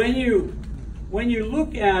 So when you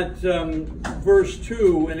look at verse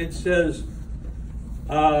 2, and it says,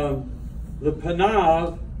 the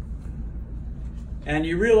Panav, and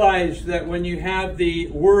you realize that when you have a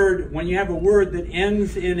word that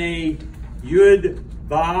ends in a Yud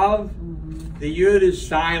Vav, the Yud is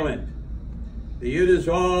silent. The Yud is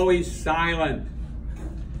always silent.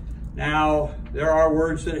 Now, there are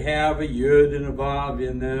words that have a Yud and a Vav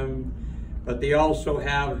in them, but they also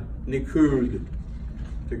have Nikud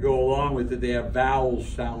to go along with it. They have vowel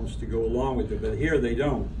sounds to go along with it, but here they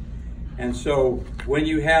don't. And so, when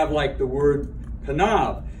you have like the word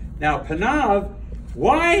Panav. Now, Panav,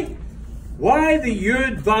 why the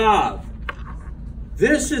Yud Vav?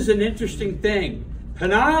 This is an interesting thing.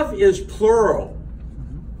 Panav is plural.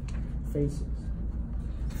 Faces.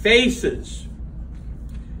 Faces.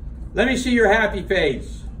 Let me see your happy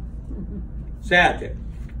face. Sad face.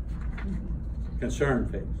 Concerned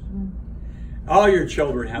face. All your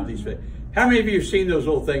children have these faces. How many of you have seen those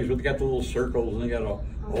little things where they got the little circles and they got a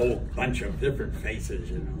whole bunch of different faces,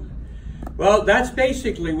 Well, that's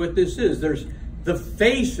basically what this is. There's the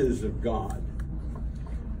faces of God.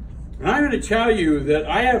 And I'm going to tell you that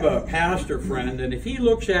I have a pastor friend, and if he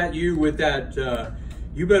looks at you with that,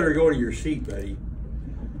 you better go to your seat, buddy,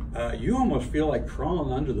 you almost feel like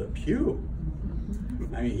crawling under the pew.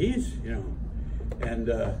 I mean, he's, and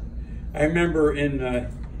I remember in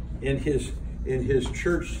his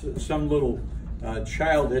church, some little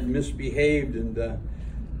child had misbehaved, and the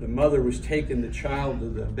mother was taking the child to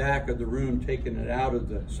the back of the room, taking it out of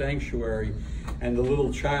the sanctuary, and the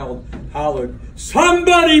little child hollered,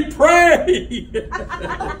 "Somebody pray!"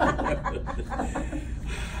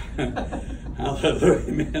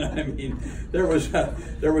 Hallelujah, man. I mean, there was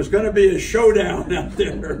going to be a showdown out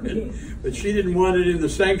there, but she didn't want it in the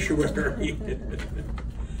sanctuary.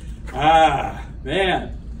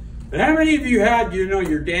 Man. But how many of you had,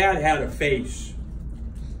 your dad had a face?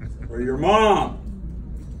 Or your mom?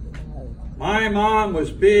 My mom was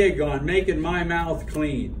big on making my mouth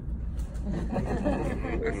clean.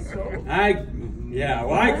 I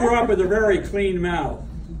grew up with a very clean mouth.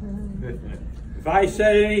 If I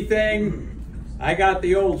said anything, I got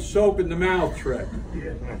the old soap in the mouth trick.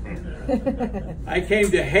 I came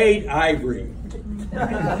to hate Ivory.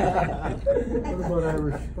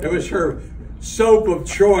 It was her soap of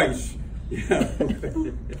choice.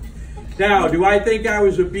 Then Now, do I think I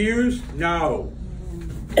was abused? No,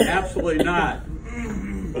 absolutely not.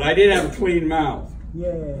 But I did have a clean mouth.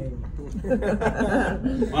 Yay.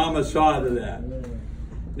 Mama saw to that.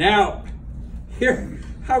 Now, here,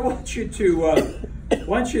 I want you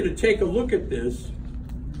to take a look at this.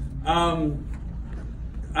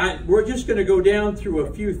 We're just going to go down through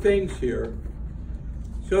a few things here.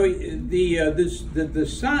 So the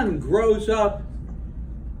son grows up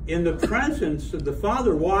in the presence of the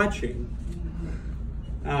father, watching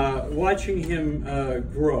him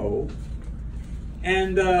grow,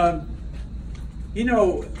 and you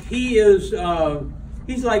know, he's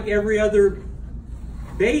like every other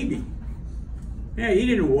baby. Yeah, he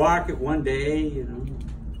didn't walk it one day, you know.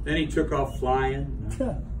 Then he took off flying.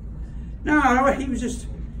 No,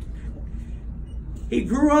 he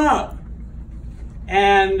grew up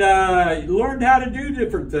and learned how to do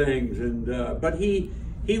different things. And but he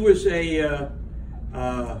was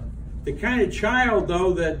the kind of child,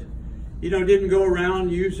 though, that, you know, didn't go around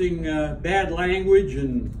using bad language,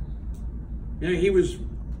 and you know,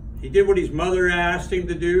 he did what his mother asked him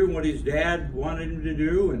to do and what his dad wanted him to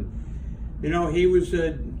do, and you know, he was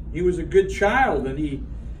a good child, and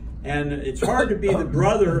it's hard to be the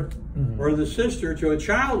brother or the sister to a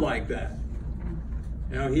child like that.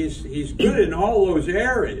 You know, he's good in all those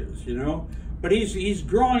areas, you know, but he's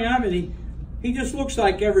growing up, and he just looks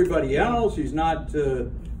like everybody else. He's not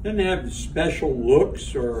doesn't have special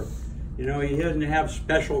looks, or you know, he doesn't have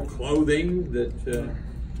special clothing that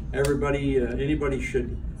anybody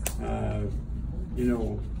should you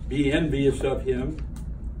know, be envious of him.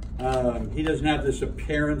 He doesn't have this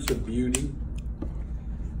appearance of beauty,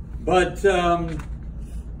 but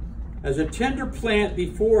as a tender plant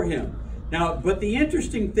before him. Now, but the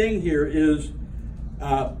interesting thing here is,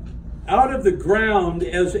 out of the ground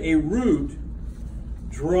as a root,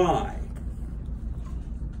 dry.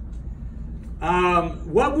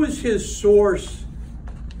 What was his source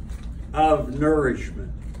of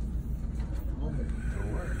nourishment?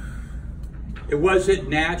 Was it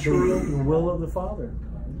natural? The will of the Father.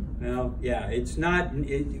 Well, yeah, it's not.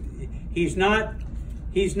 He's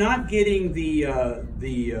not getting the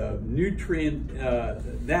nutrient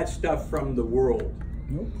that stuff from the world.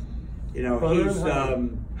 Nope. You know,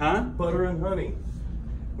 Butter and honey.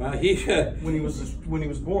 Well, when he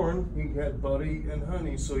was born, he had butter and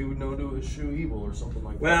honey, so he would know to eschew evil or something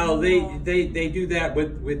like that. Well, they do that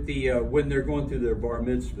with the when they're going through their bar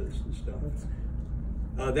mitzvahs and stuff.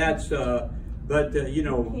 But you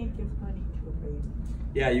know. You can't give honey to a baby.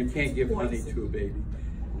 Yeah, you can't give honey to a baby.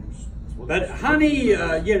 But honey,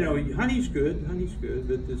 you know, honey's good,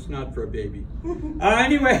 but it's not for a baby.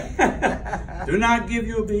 Anyway, do not give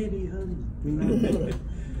your baby honey.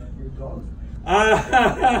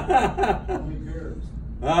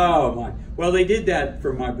 Oh my! Well, they did that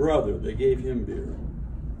for my brother. They gave him beer,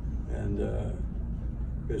 and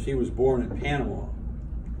because he was born in Panama,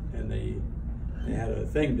 and they had a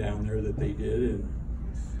thing down there that they did, and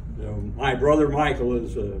so my brother Michael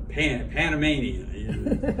is a Panamanian.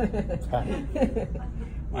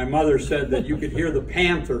 My mother said that you could hear the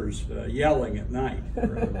Panthers yelling at night,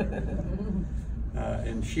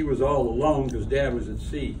 and she was all alone because Dad was at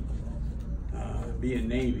sea, being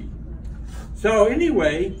Navy. So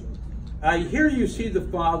anyway, here you see the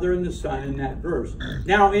Father and the Son in that verse.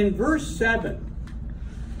 Now in verse 7,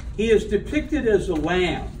 he is depicted as a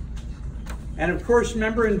lamb. And of course,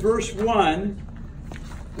 remember in verse 1,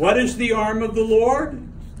 what is the arm of the Lord?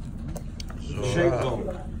 The shank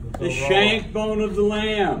bone. The shank bone of the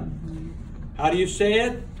lamb. How do you say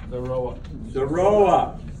it? The roa. The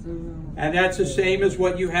roa. And that's the same as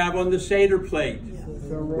what you have on the Seder plate,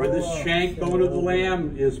 where the shank bone of the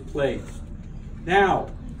lamb is placed. Now,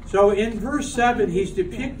 so in verse 7, he's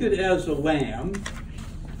depicted as a lamb.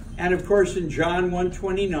 And of course, in John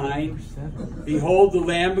 1:29, behold the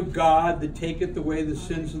Lamb of God that taketh away the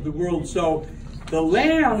sins of the world. So the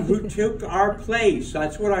Lamb who took our place,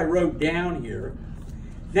 that's what I wrote down here.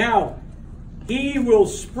 Now, he will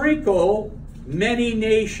sprinkle many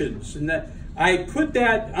nations. And I put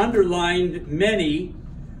that underlined, many.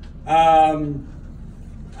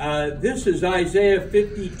 This is Isaiah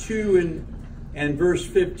 52 and verse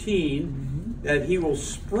 15, that he will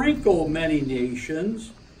sprinkle many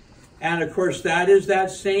nations. And of course, that is that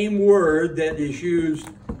same word that is used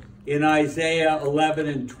in Isaiah 11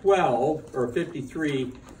 and 12, or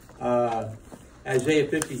 53, Isaiah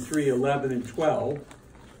 53, 11 and 12.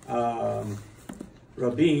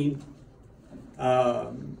 Rabin,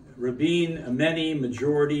 many,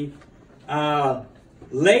 majority.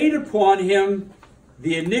 Laid upon him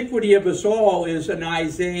the iniquity of us all is in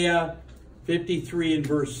Isaiah 53 and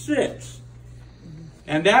verse 6.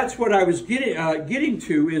 And that's what I was getting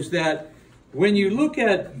to, is that when you look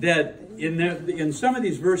at that in some of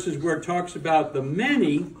these verses where it talks about the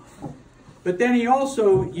many, but then he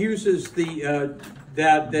also uses the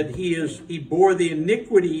that he bore the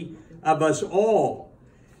iniquity of us all.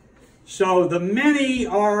 So the many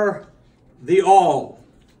are the all.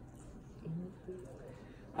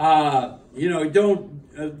 You know,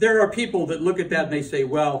 there are people that look at that and they say,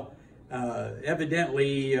 well,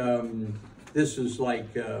 evidently this is like,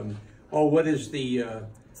 oh, what is the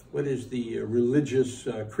religious,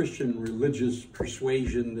 Christian religious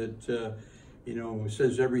persuasion that, you know,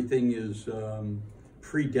 says everything is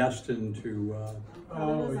predestined to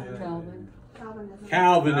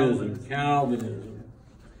Calvinism.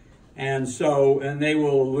 And so, and they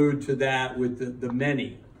will allude to that with the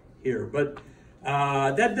many here. But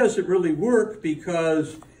that doesn't really work,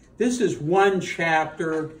 because this is one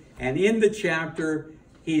chapter, and in the chapter,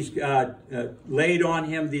 he's laid on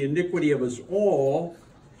him the iniquity of us all,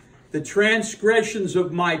 the transgressions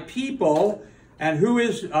of my people. And who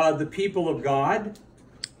is the people of God?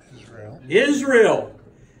 Israel. Israel.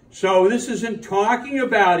 So this isn't talking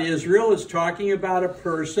about Israel, it's talking about a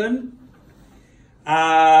person.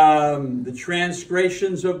 The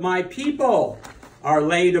transgressions of my people are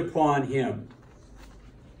laid upon him.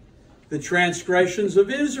 The transgressions of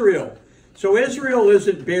Israel. So Israel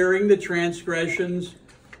isn't bearing the transgressions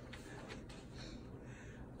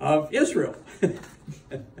of Israel.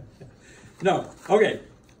 No. Okay.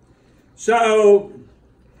 So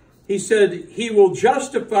he said he will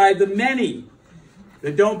justify the many.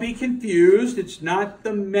 But don't be confused. It's not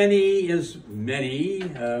the many as many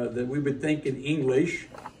that we would think in English,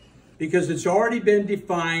 because it's already been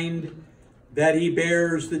defined that he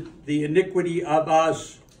bears the iniquity of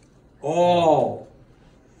us all.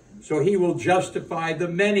 So he will justify the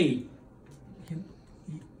many.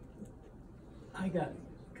 I got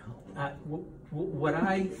what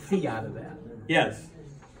I see out of that. Yes.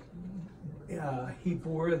 He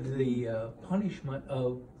bore the punishment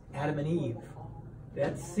of Adam and Eve.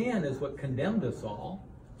 That sin is what condemned us all.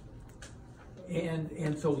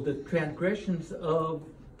 And so the transgressions of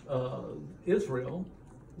Israel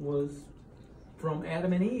was from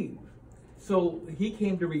Adam and Eve. So he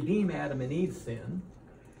came to redeem Adam and Eve's sin.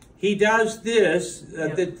 He does this,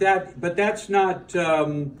 but that's not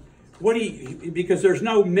because there's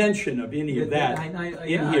no mention of any of that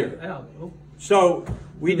in here. So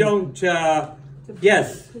we don't.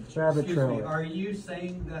 Yes. Sabbath trailer. Are you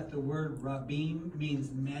saying that the word rabim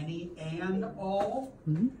means many and all?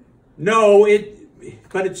 Mm-hmm. No,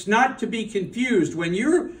 but it's not to be confused. When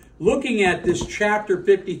you're looking at this chapter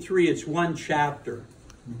 53, it's one chapter.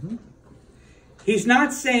 Mm-hmm. He's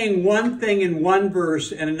not saying one thing in one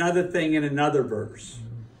verse and another thing in another verse.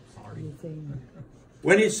 Sorry.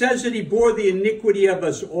 When it says that he bore the iniquity of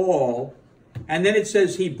us all, and then it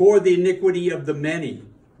says he bore the iniquity of the many.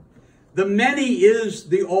 The many is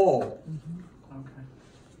the all. Mm-hmm. Okay.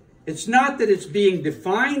 It's not that it's being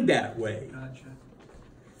defined that way. Gotcha.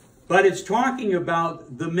 But it's talking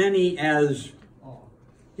about the many as,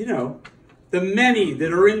 you know, the many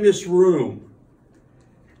that are in this room.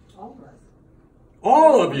 All of us.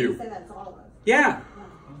 All of you. Say that's all of us. Yeah.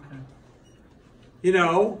 Okay. You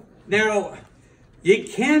know, now,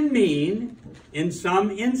 it can mean, in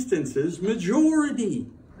some instances, majority.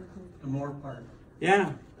 The more part.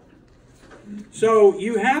 Yeah. So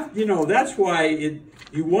you have, you know, that's why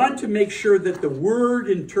you want to make sure that the word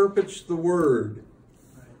interprets the word.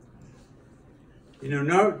 Right. You know,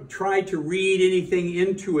 not try to read anything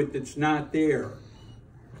into it that's not there.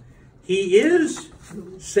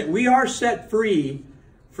 We are set free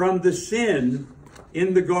from the sin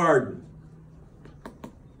in the garden.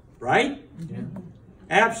 Right? Yeah.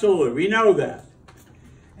 Absolutely. We know that.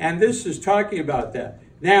 And this is talking about that.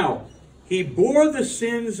 Now, he bore the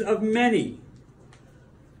sins of many,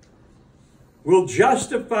 will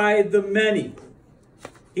justify the many.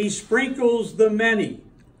 He sprinkles the many.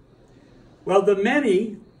 Well, the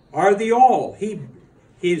many are the all.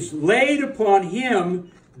 He's laid upon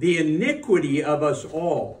him the iniquity of us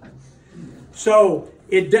all. So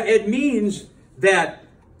it means that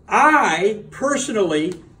I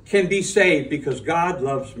personally can be saved because God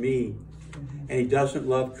loves me and he doesn't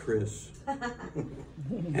love Chris.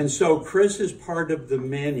 And so Chris is part of the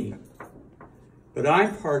many, but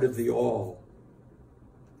I'm part of the all.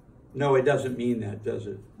 No, it doesn't mean that, does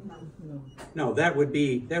it? No, that would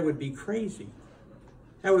be crazy.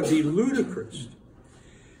 That would be ludicrous.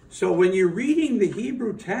 So when you're reading the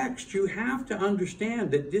Hebrew text, you have to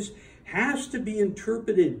understand that this has to be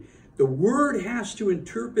interpreted. The word has to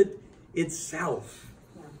interpret itself.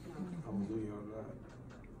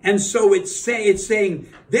 And so it's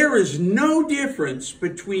saying there is no difference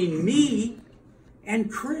between me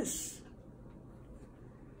and Chris.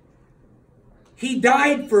 He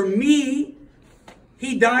died for me.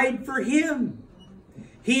 He died for him.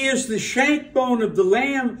 He is the shank bone of the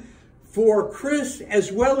lamb for Chris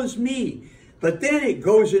as well as me. But then it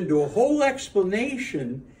goes into a whole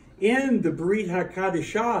explanation in the Brit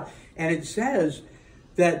HaKadashah, and it says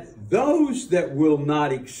that those that will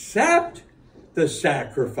not accept the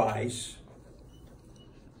sacrifice,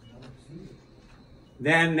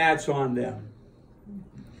 then that's on them.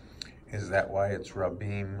 Is that why it's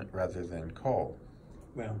Rabim rather than Kol?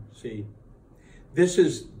 Well, see, this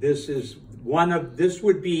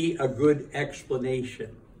would be a good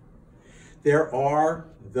explanation. There are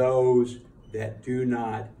those that do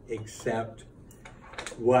not accept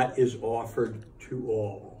what is offered to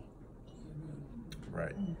all.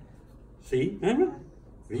 Right. See? Remember?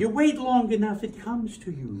 If you wait long enough, it comes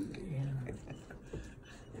to you.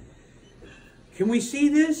 Can we see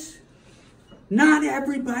this? Not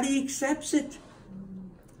everybody accepts it.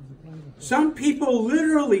 Some people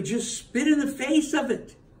literally just spit in the face of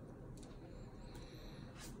it.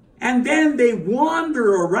 And then they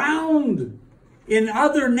wander around in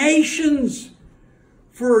other nations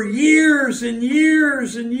for years and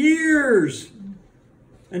years and years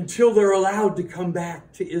until they're allowed to come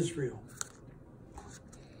back to Israel.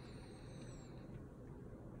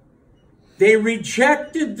 They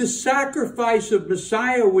rejected the sacrifice of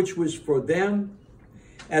Messiah, which was for them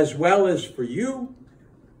as well as for you.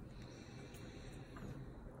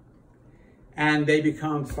 And they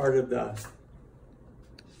become part of the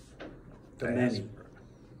many.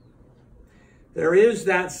 There is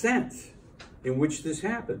that sense in which this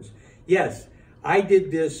happens. Yes, I did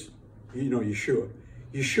this, Yeshua.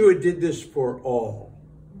 Yeshua did this for all.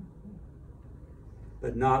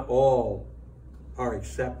 But not all are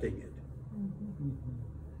accepting it.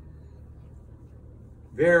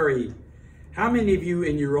 How many of you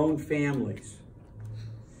in your own families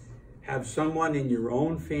have someone in your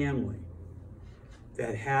own family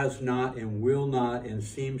that has not and will not and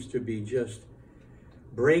seems to be just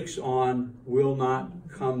breaks on, will not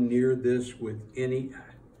come near this with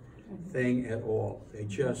anything at all? They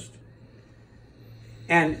just,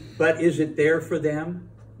 but is it there for them?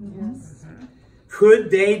 Yes.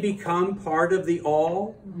 Could they become part of the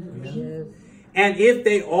all? Yes. And if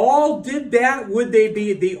they all did that, would they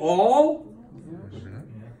be the all?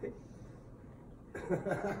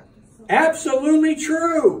 Absolutely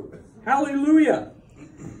true. Hallelujah.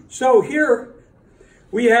 So here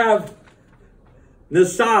we have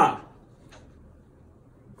Nasa.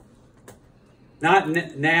 Not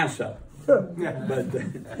NASA, but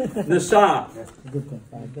Nasa.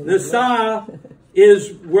 Nasa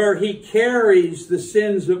is where he carries the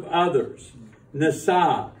sins of others.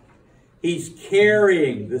 Nasa. He's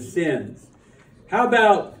carrying the sins. How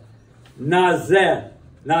about Nazah?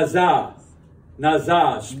 Nazah,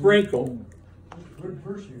 sprinkle. What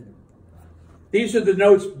verse you in? These are the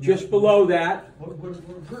notes just below that. What verse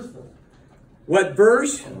though? What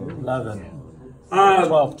verse? 11.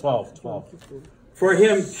 12. For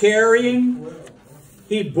him carrying,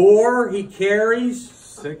 he bore, he carries.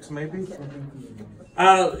 6 maybe?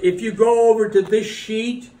 If you go over to this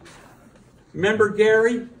sheet, remember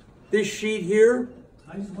Gary? This sheet here?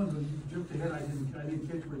 I just wanted to jump ahead. I didn't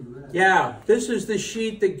catch where you were at. Yeah, this is the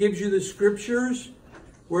sheet that gives you the scriptures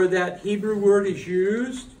where that Hebrew word is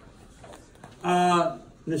used.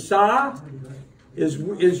 Nasa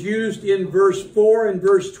is used in verse 4 and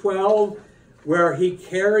verse 12 where he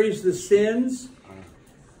carries the sins.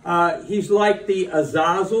 He's like the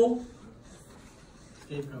Azazel.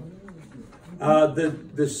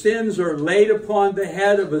 The sins are laid upon the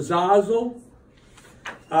head of Azazel.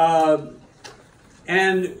 And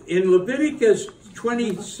in Leviticus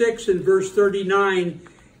 26 and verse 39,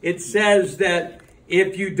 it says that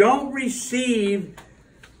if you don't receive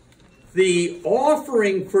the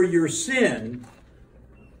offering for your sin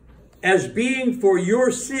as being for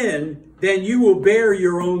your sin, then you will bear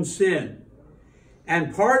your own sin.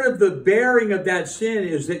 And part of the bearing of that sin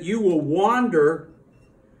is that you will wander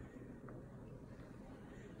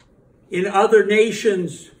in other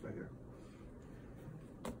nations.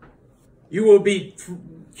 You will be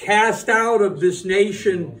cast out of this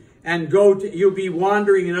nation and you'll be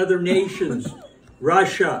wandering in other nations,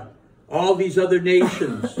 Russia, all these other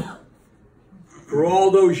nations, for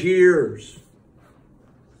all those years.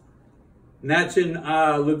 And that's in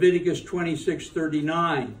Leviticus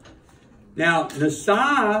 26:39. Now,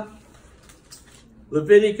 Nasa,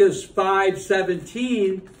 Leviticus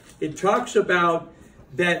 5:17, it talks about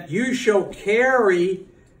that you shall carry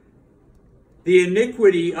the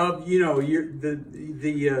iniquity of, you know,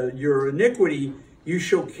 your iniquity, you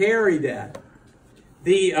shall carry that.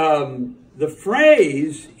 The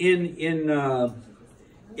phrase in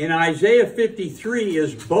Isaiah 53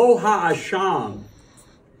 is Bo Ha'asham.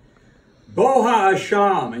 Bo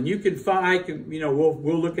Ha'asham, and you can find, you know,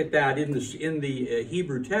 we'll look at that in the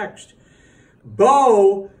Hebrew text.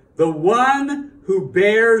 Bo, the one who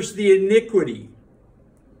bears the iniquity.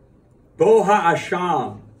 Bo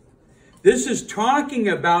Ha'asham. This is talking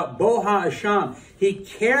about Bo Ha'asham. He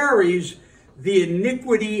carries the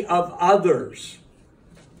iniquity of others.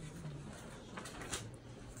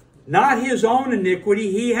 Not his own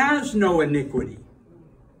iniquity. He has no iniquity.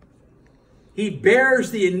 He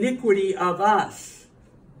bears the iniquity of us,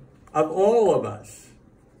 of all of us,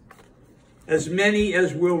 as many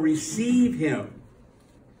as will receive him.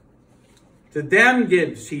 To them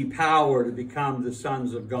gives he power to become the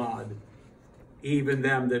sons of God, even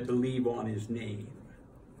them that believe on his name.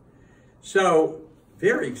 So,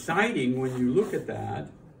 very exciting when you look at that.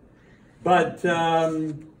 But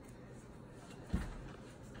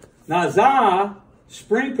Nazah,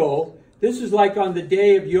 sprinkle, this is like on the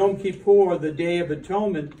day of Yom Kippur, the Day of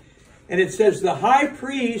Atonement. And it says the high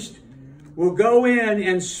priest will go in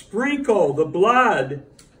and sprinkle the blood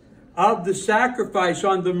of the sacrifice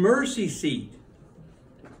on the mercy seat.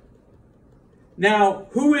 Now,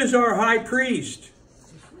 who is our high priest?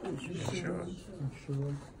 Yeshua.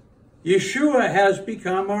 Yeshua has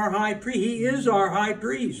become our high priest. He is our high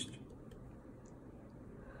priest.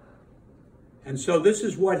 And so this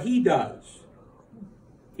is what he does.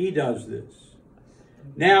 He does this.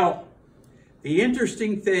 Now, the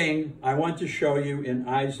interesting thing I want to show you in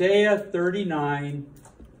Isaiah 39,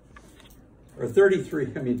 or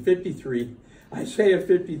 53, Isaiah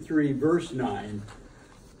 53, verse 9.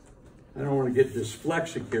 I don't want to get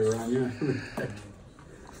dyslexic here on you.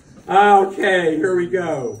 Okay, here we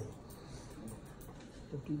go.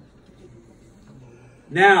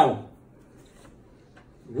 Now,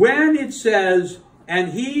 when it says,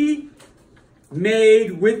 and he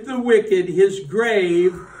made with the wicked his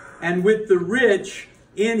grave, and with the rich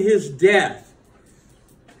in his death.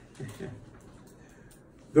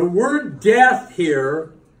 The word death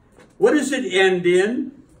here, what does it end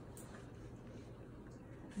in?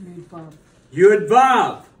 Yud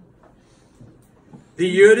Vav.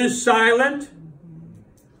 The Yud is silent.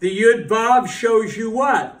 The Yud Vav shows you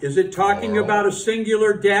what? Is it talking about a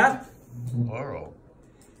singular death? Plural.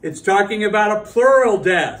 It's talking about a plural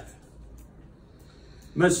death.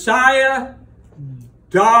 Messiah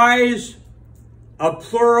dies a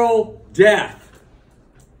plural death.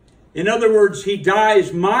 In other words, he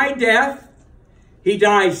dies my death. He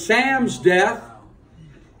dies Sam's death.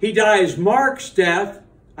 He dies Mark's death.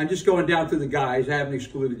 I'm just going down through the guys. I haven't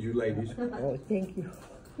excluded you ladies. Oh, thank you.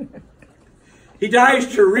 He dies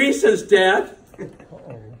Teresa's death.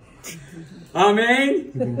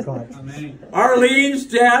 Amen. Amen. Arlene's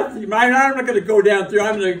death. I'm not going to go down through.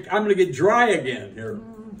 I'm going to get dry again here.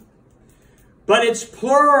 But it's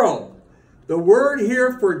plural. The word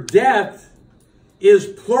here for death is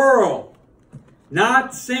plural,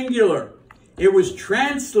 not singular. It was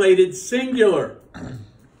translated singular.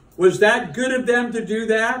 Was that good of them to do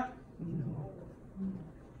that?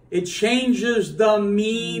 It changes the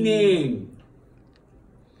meaning.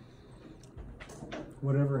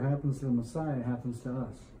 Whatever happens to the Messiah happens to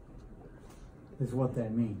us, is what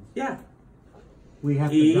that means. Yeah. We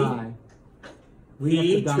have to die.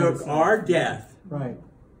 He took our death right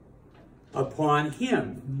upon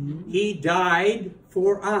him. He died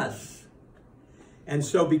for us. And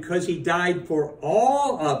so because he died for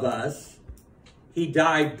all of us, he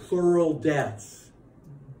died plural deaths.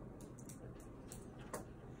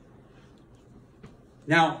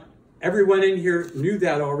 Now, everyone in here knew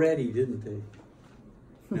that already, didn't they?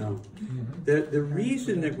 No. The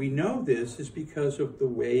reason that we know this is because of the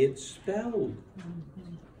way it's spelled.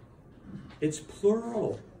 It's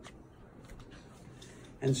plural.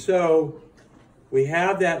 And so we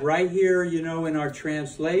have that right here, you know, in our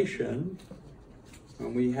translation.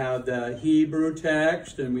 When we have the Hebrew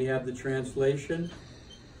text and we have the translation.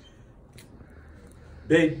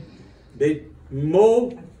 Bemotav.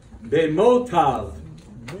 Bemotav.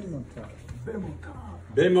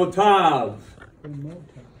 Bemotav.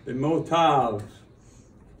 Bemotav.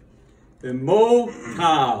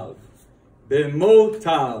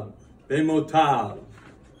 Bemotav. Bemotav.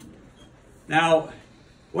 Now,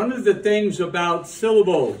 one of the things about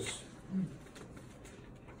syllables,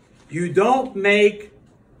 you don't make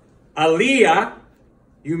aliyah,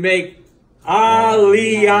 you make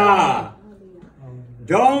aliyah.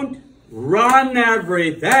 Don't run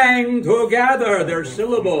everything together. They're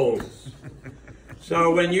syllables.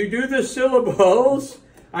 So when you do the syllables,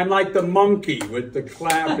 I'm like the monkey with the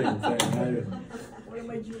clapping thing. One of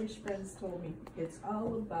my Jewish friends told me it's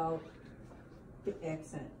all about the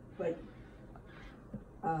accent, but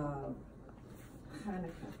Hanukkah.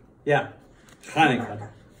 Yeah, Hanukkah.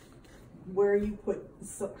 Where you put,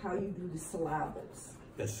 how you do the syllables.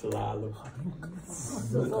 The syllables.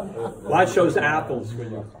 Watch those apples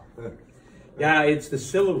when you. Yeah, it's the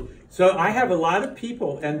syllable. So I have a lot of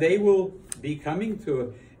people, and they will be coming to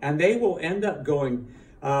it, and they will end up going,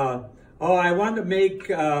 oh, I want to make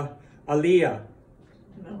Aliyah.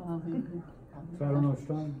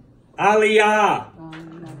 Aliyah.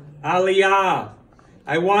 Aliyah.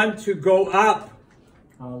 I want to go up.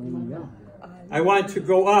 Aliyah. I want to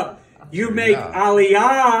go up. You make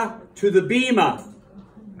Aliyah to the Bima.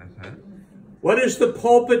 What is the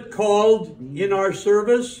pulpit called in our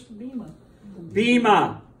service? Bima.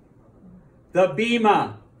 Bima. The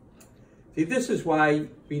Bima. See, this is why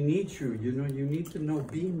we need you. You know, you need to know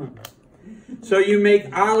Bima. So you make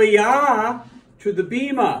Aliyah to the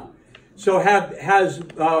Bima. So has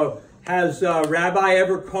Rabbi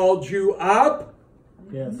ever called you up?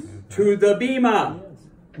 Yes. To the Bima. Yes.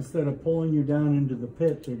 Instead of pulling you down into the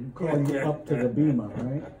pit, they call you up to the Bima,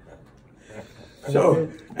 right? So,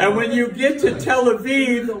 and when you get to Tel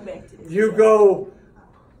Aviv, you go,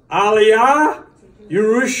 Aliyah,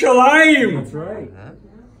 Yerushalayim. That's right.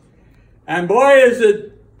 And boy, is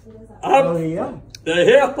it up Aliyah. the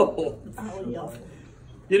hill.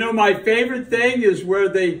 You know, my favorite thing is where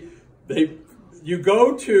you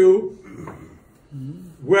go to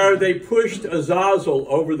where they pushed Azazel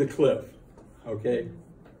over the cliff. Okay?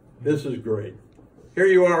 This is great. Here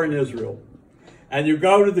you are in Israel. And you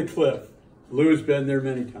go to the cliff. Lou's been there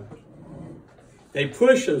many times. They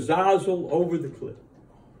push Azazel over the cliff.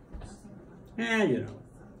 And, you know,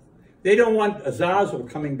 they don't want Azazel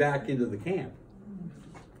coming back into the camp.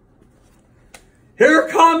 Here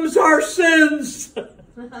comes our sins.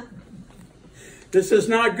 This is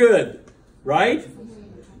not good, right?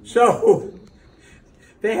 So,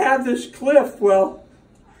 they have this cliff. Well,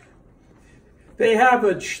 they have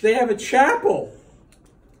a chapel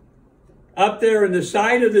up there in the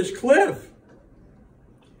side of this cliff.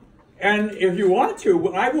 And if you want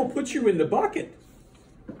to, I will put you in the bucket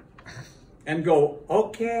and go,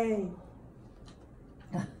 okay.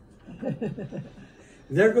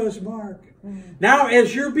 There goes Mark. Now,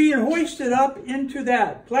 as you're being hoisted up into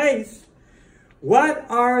that place, what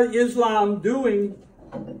are Islam doing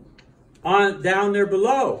down there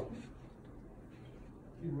below?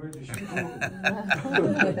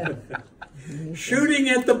 Shooting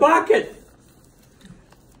at the bucket,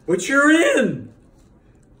 which you're in.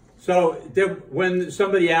 So when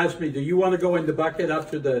somebody asked me, do you want to go in the bucket up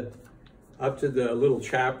to the little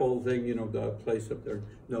chapel thing, you know, the place up there?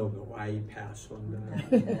 No, I pass on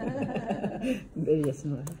that.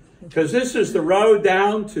 Because this is the road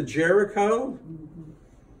down to Jericho.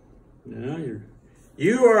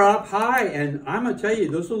 You are up high, and I'm going to tell you,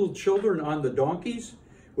 those little children on the donkeys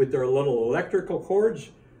with their little electrical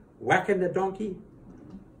cords whacking the donkey,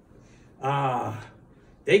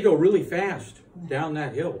 they go really fast down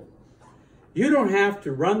that hill. You don't have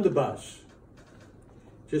to run the bus.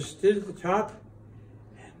 Just sit at the top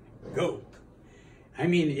and go. I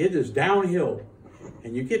mean, it is downhill.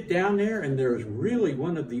 And you get down there, and there's really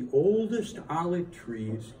one of the oldest olive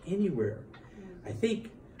trees anywhere. I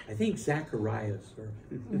think Zacharias, or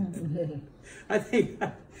I think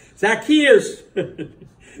Zacchaeus.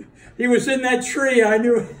 He was in that tree, I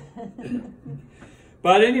knew it.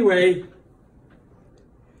 But anyway,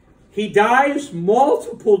 he dies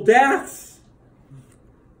multiple deaths.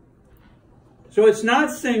 So it's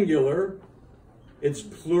not singular, it's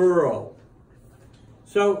plural.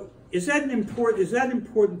 So is that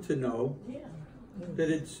important to know? Yeah. That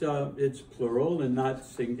it's plural and not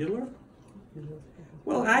singular?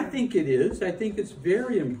 Well, I think it is. I think it's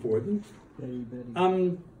very important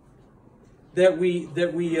that we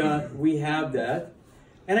have that,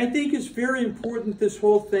 and I think it's very important, this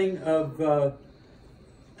whole thing of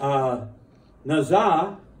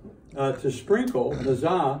nazah, to sprinkle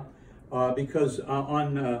nazah, because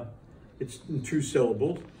it's in two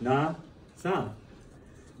syllables, nazah.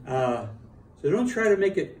 So don't try to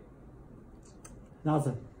make it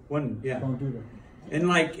nazah. One, yeah. Don't do that. And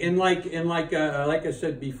like I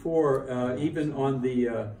said before, even on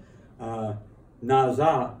the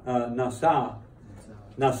NASA,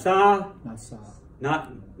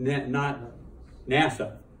 not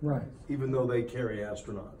NASA. Right. Even though they carry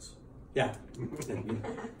astronauts. Yeah.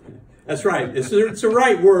 That's right. It's a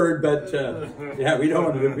right word, but yeah, we don't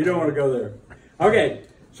want to go there. Okay.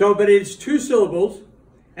 So, but it's two syllables,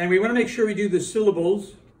 And we want to make sure we do the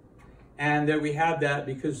syllables and that we have that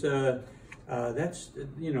because that's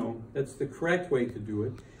the correct way to do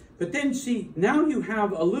it. But then see, now you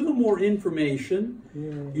have a little more information.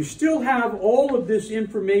 Yeah. You still have all of this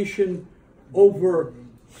information over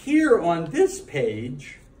here on this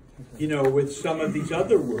page, with some of these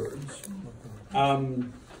other words,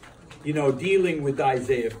 dealing with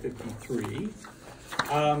Isaiah 53,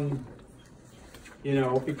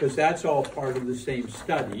 because that's all part of the same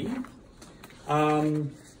study.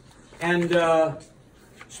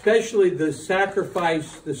 Especially the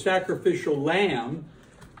sacrificial lamb,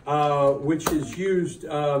 which is used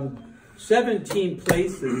 17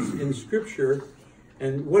 places in Scripture.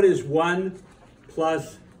 And what is 1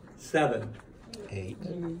 plus 7? 8.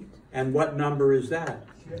 And what number is that?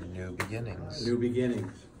 New beginnings. New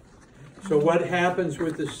beginnings. So what happens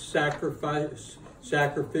with the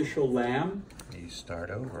sacrificial lamb? You start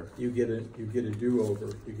over. You get a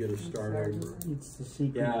do-over. You get a start over. It's the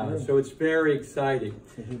secret. Yeah, so it's very exciting.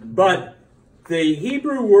 But the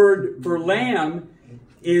Hebrew word for lamb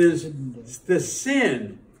is the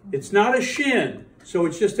sin. It's not a shin, so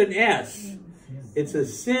it's just an S. It's a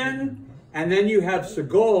sin, and then you have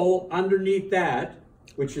sagol underneath that,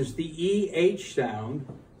 which is the EH sound,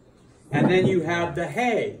 and then you have the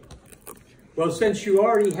hey. Well, since you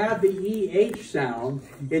already have the EH sound,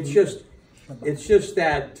 it's just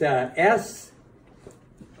that S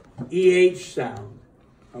EH sound.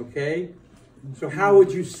 Okay? So how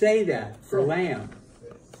would you say that for lamb?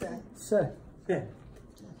 Se.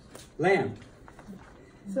 Lamb.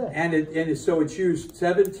 And so it's used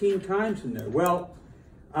 17 times in there. Well,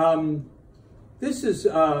 this is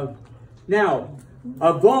now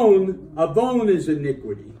avon is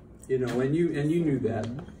iniquity, and you knew that.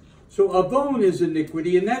 So avon is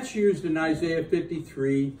iniquity, and that's used in Isaiah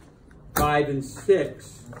 53, 5 and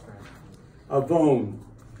 6. Avon.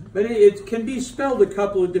 But it can be spelled a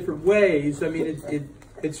couple of different ways. I mean,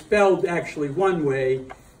 it's spelled actually one way,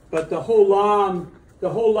 but the holam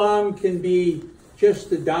can be just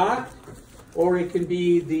the dot, or it can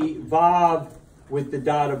be the vav with the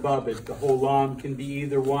dot above it. The holam can be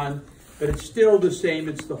either one, but it's still the same.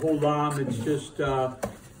 It's the holam. It's just the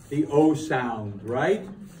O sound, right?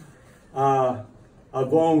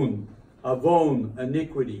 Avon,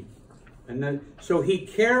 iniquity. And then, so he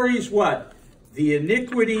carries what? The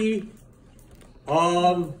iniquity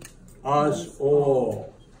of us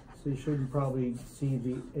all. So you shouldn't probably see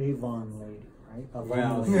the Avon lady, right?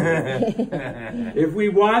 Well, if we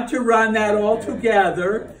want to run that all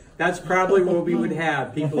together, that's probably what we would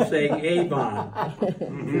have. People saying Avon.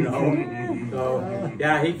 So,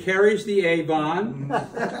 yeah, he carries the Avon.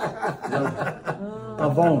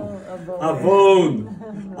 Avon.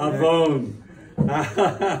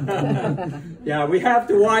 Yeah, we have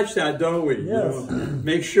to watch that, don't we? Yes.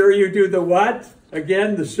 Make sure you do the what?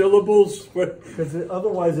 Again, the syllables. Because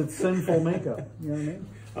otherwise it's sinful makeup. You know what I mean?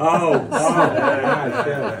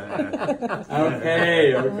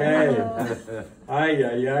 Okay. Ay.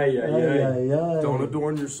 Don't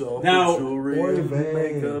adorn yourself now, with jewelry and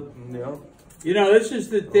makeup. Yeah. This is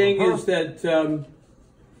the thing is that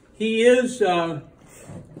he is,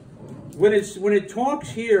 when it talks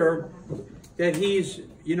here that he's,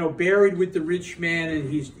 buried with the rich man and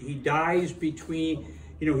he dies between,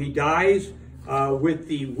 he dies with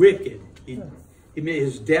the wicked.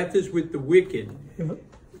 His death is with the wicked.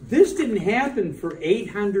 This didn't happen for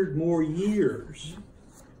 800 more years.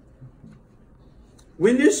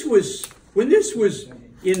 When this was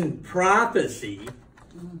in prophecy,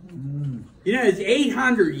 it's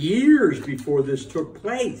 800 years before this took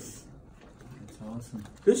place. That's awesome.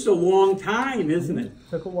 This is a long time, isn't it?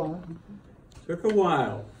 Took a while. Took a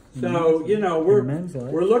while. So,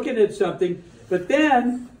 we're looking at something, but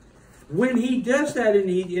then when he does that and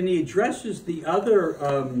he addresses the other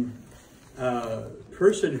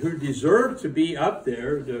person who deserved to be up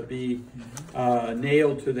there, to be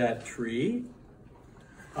nailed to that tree,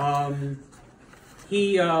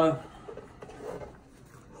 he's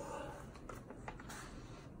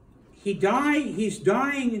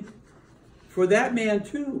dying for that man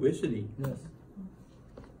too, isn't he? Yes.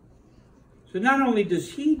 So not only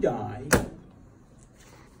does he die,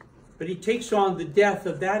 but he takes on the death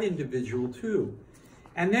of that individual too.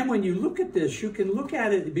 And then when you look at this, you can look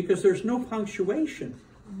at it because there's no punctuation.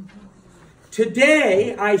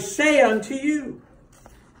 Today I say unto you,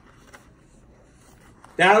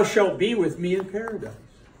 thou shalt be with me in paradise.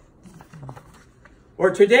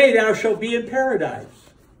 Or today thou shalt be in paradise.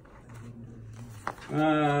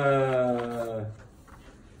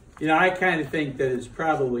 I kind of think that it's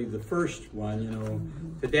probably the first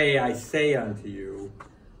one, today I say unto you.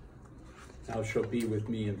 thou shalt be with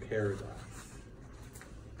me in paradise.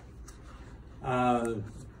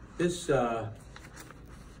 This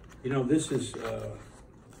is a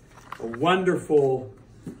wonderful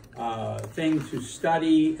thing to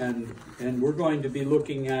study, and we're going to be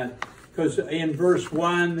looking at, because in verse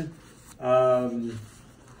 1,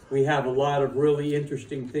 we have a lot of really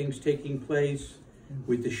interesting things taking place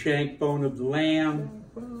with the shank bone of the lamb.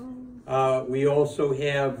 We also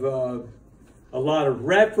have a lot of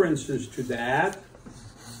references to that,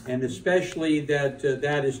 and especially that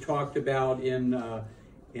is talked about in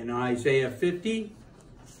Isaiah 50,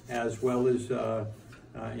 as well as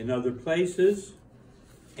in other places.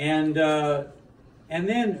 And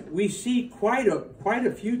then we see quite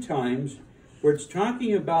a few times where it's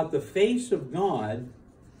talking about the face of God,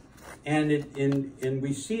 and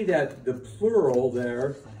we see that the plural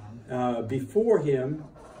there, before him,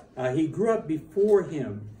 he grew up before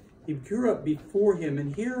him. He grew up before him,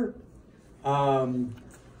 and here, when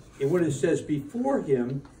it says before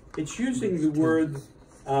him, it's using the word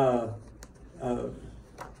panav,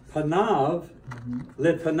 lepanav,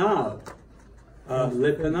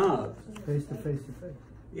 lepanav. Face to face to face.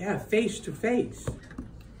 Yeah, face to face.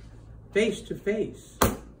 Face to face.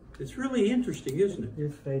 It's really interesting, isn't it?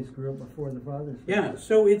 His face grew up before the Father's face. Yeah,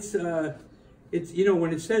 so it's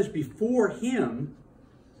when it says before him,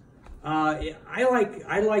 I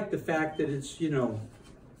like the fact that it's, he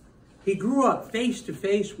grew up face to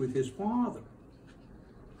face with his Father.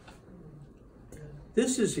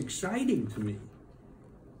 This is exciting to me.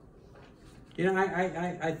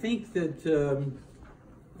 I think that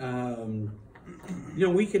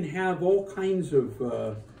we can have all kinds of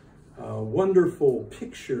wonderful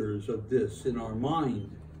pictures of this in our mind.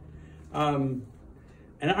 And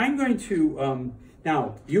I'm going to,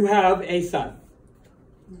 now, you have a son.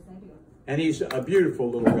 Yes, I do. And he's a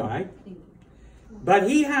beautiful little guy. But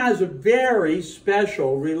he has a very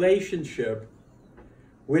special relationship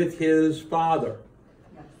with his father.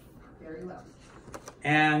 Yes, very well.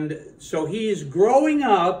 And so he's growing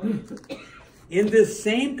up in this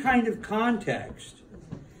same kind of context,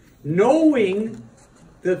 knowing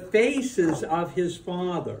the faces of his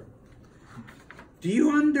father. Do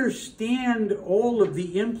you understand all of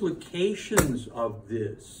the implications of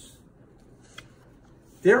this?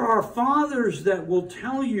 There are fathers that will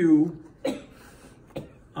tell you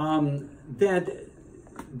that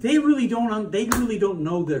they really don't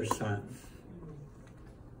know their son.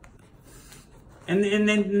 And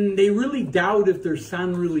then they really doubt if their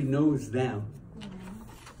son really knows them.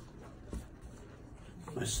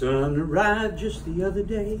 My son arrived just the other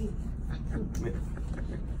day.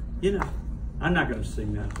 I'm not going to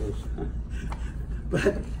sing that whole song.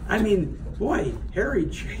 But, I mean, boy, Harry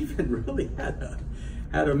Chapin really had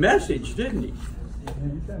a message, didn't he?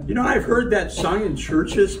 I've heard that sung in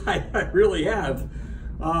churches. I really have.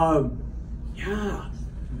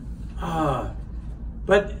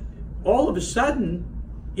 But all of a sudden,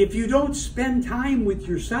 if you don't spend time with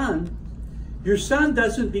your son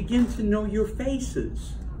doesn't begin to know your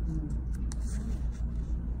faces.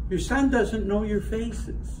 Your son doesn't know your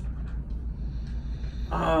faces.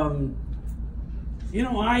 I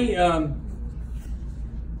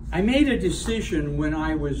made a decision when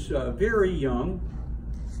I was very young,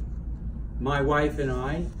 my wife and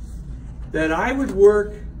I, that I would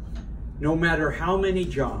work no matter how many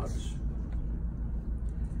jobs.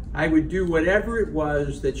 I would do whatever it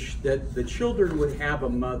was that the children would have a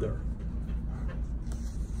mother.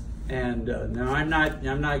 And now I'm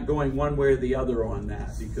not going one way or the other on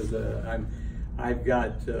that, because I've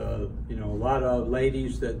got a lot of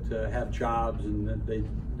ladies that have jobs, and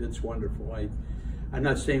it's wonderful. I'm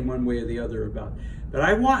not saying one way or the other about it. But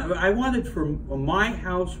I wanted for my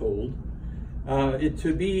household it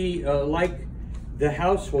to be like the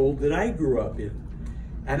household that I grew up in.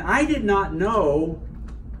 And I did not know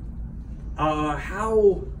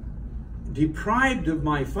how deprived of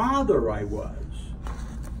my father I was.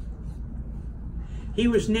 He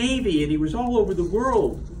was Navy, and he was all over the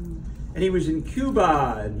world. And he was in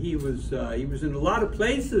Cuba, and he was in a lot of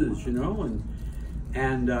places,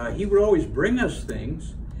 and he would always bring us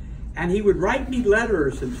things, and he would write me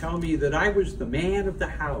letters and tell me that I was the man of the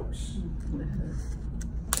house.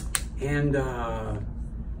 And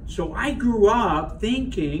so I grew up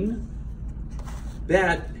thinking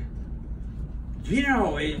that,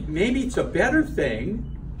 maybe it's a better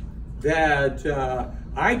thing that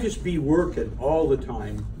I just be working all the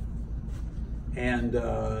time, and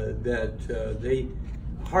that they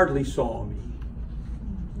hardly saw me.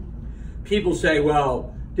 People say,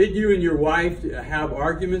 well, did you and your wife have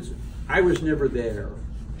arguments? I was never there.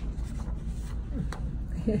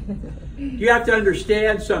 You have to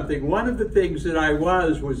understand something. One of the things that I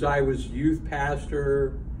was youth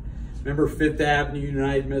pastor. Remember Fifth Avenue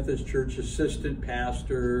United Methodist Church assistant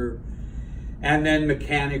pastor, and then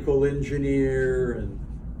mechanical engineer, and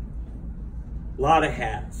a lot of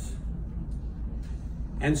hats.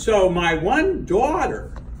 And so my one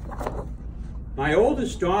daughter, my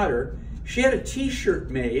oldest daughter, she had a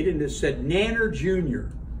t-shirt made and it said Nanner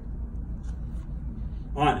Jr.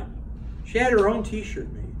 on it. She had her own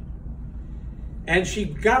t-shirt made. And she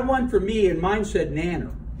got one for me and mine said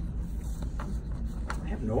Nanner. I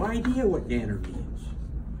have no idea what Nanner means.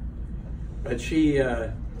 But she,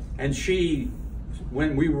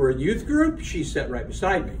 when we were in youth group, she sat right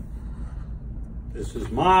beside me. This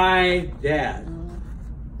is my dad.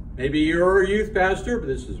 Maybe you're a youth pastor, but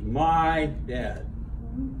this is my dad.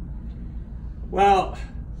 Well,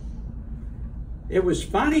 it was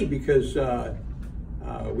funny because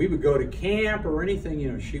we would go to camp or anything,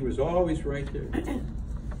 you know, she was always right there.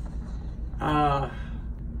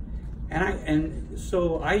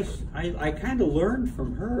 So I kind of learned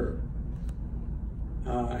from her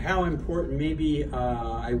how important maybe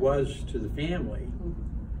I was to the family.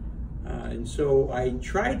 And so I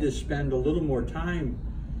tried to spend a little more time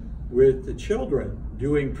with the children,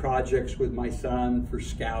 doing projects with my son for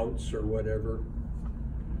scouts or whatever,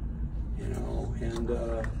 you know, and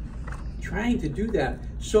trying to do that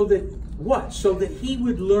so that what? So that he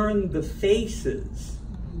would learn the faces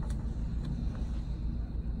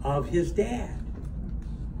of his dad.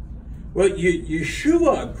 Well,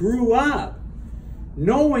 Yeshua grew up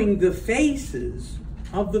knowing the faces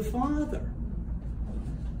of the Father.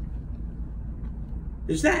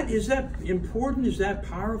 Is that important? Is that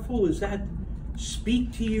powerful? Does that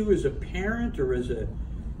speak to you as a parent or as a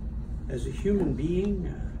human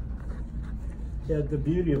being? Yeah, the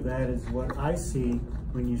beauty of that is what I see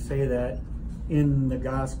when you say that in the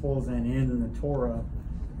Gospels and in the Torah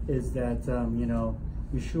is that, you know,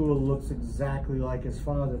 Yeshua looks exactly like his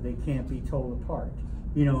Father. They can't be told apart,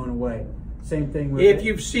 you know, in a way. Same thing with... If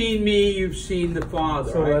you've seen me, you've seen the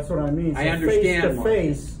Father. So that's what I mean. So I understand. Face to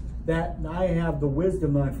face, that I have the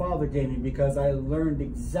wisdom my Father gave me because I learned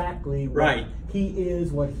exactly what he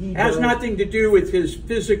is, what he does. Has nothing to do with his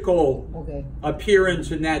physical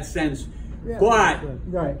appearance in that sense. Yeah, but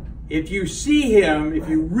if you see him, if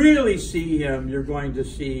you really see him, you're going to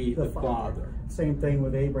see the Father. Same thing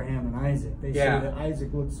with Abraham and Isaac. They say that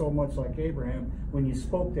Isaac looked so much like Abraham. When you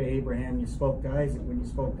spoke to Abraham, you spoke to Isaac. When you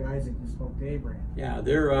spoke to Isaac, you spoke to Abraham. Yeah,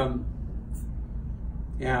 they're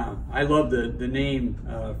yeah, I love the name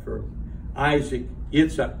for Isaac,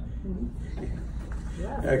 Yitzhak,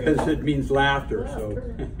 because it means laughter.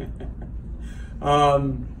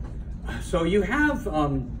 So you have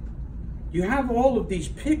all of these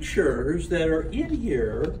pictures that are in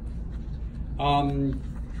here, and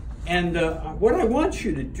what I want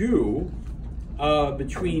you to do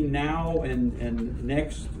between now and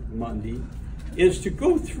next Monday is to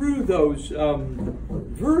go through those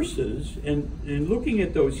verses and looking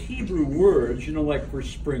at those Hebrew words, you know, like for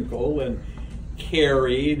sprinkle and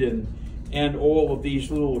carried and all of these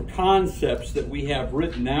little concepts that we have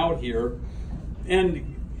written out here,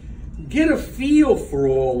 and get a feel for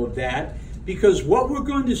all of that, because what we're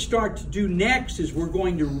going to start to do next is we're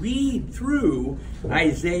going to read through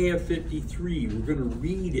Isaiah 53. We're going to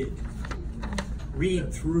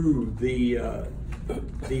read through the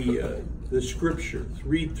scriptures,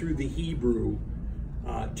 read through the Hebrew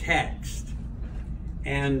text,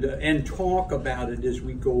 and talk about it as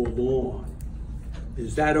we go along.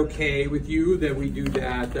 Is that okay with you that we do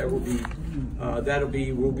that? That will be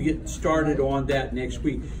we'll get started on that next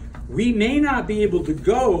week. We may not be able to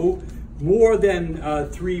go more than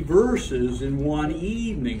 3 verses in one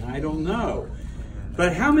evening. I don't know.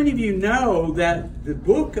 But how many of you know that the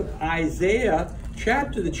book of Isaiah,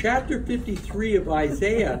 chapter 53 of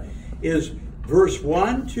Isaiah is verse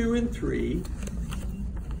 1, 2, and 3,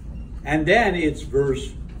 and then it's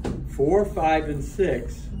verse 4, 5, and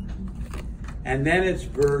 6, and then it's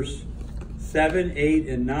verse 7, 8,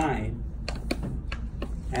 and 9,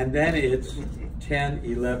 and then it's 10,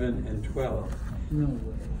 11, and 12. No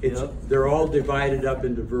way. They're all divided up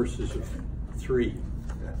into verses of 3.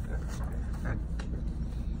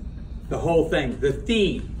 The whole thing, the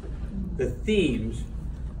themes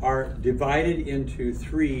are divided into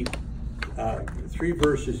 3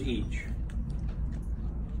 verses each.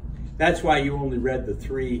 That's why you only read the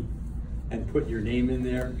 3 and put your name in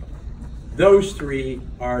there. Those 3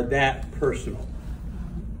 are that personal.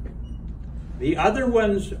 The other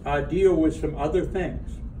ones deal with some other things.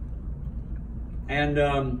 And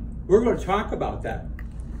we're going to talk about that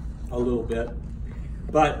a little bit.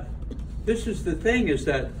 But this is the thing, is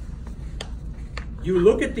that you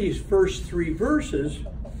look at these first 3 verses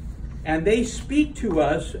and they speak to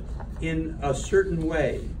us in a certain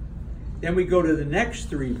way. Then we go to the next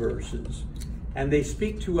 3 verses and they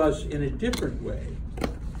speak to us in a different way.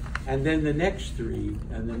 And then the next 3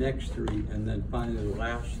 and the next 3 and then finally the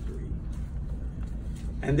last 3.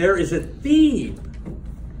 And there is a theme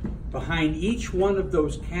behind each one of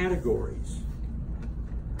those categories.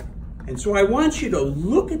 And so I want you to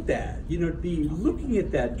look at that, you know, be looking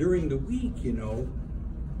at that during the week, you know.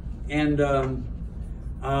 And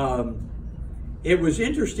it was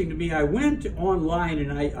interesting to me. I went online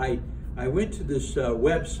and I went to this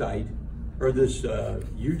website, or this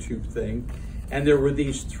YouTube thing, and there were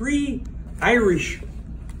these 3 Irish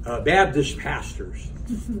Baptist pastors.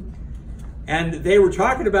 And they were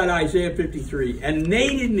talking about Isaiah 53, and they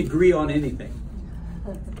didn't agree on anything.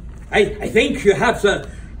 I think you have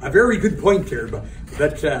a very good point there, but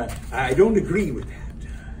I don't agree with that.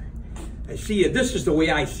 I see it. This is the way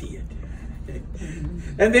I see it.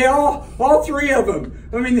 And they all 3 of them.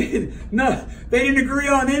 I mean, they didn't agree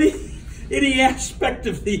on any aspect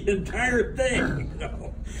of the entire thing. You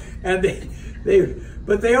know? And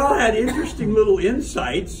but they all had interesting little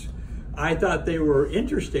insights. I thought they were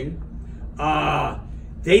interesting.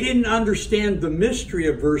 They didn't understand the mystery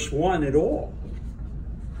of verse 1 at all.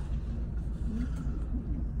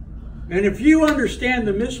 And if you understand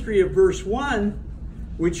the mystery of verse 1,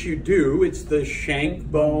 which you do, it's the shank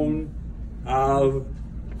bone of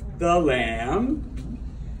the lamb,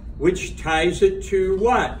 which ties it to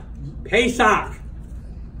what? Pesach.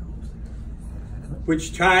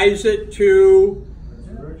 Which ties it to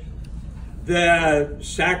the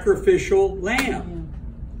sacrificial lamb.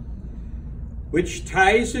 Which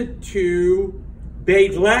ties it to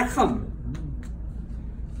Beit Lechem,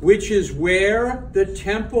 which is where the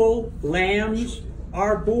temple lambs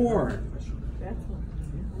are born.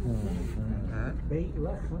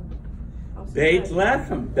 Beit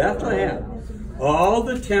Lechem, Bethlehem. All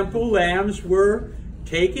the temple lambs were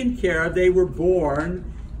taken care of. They were born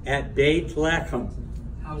at Beit Lechem.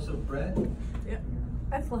 House of bread? Yeah.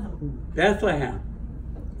 Bethlehem. Bethlehem.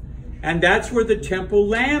 And that's where the temple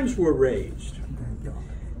lambs were raised.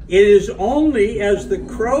 It is only as the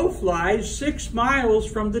crow flies 6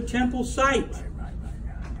 miles from the temple site.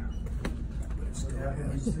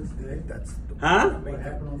 Huh? What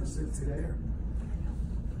happened on the 6th day?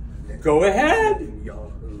 Go ahead.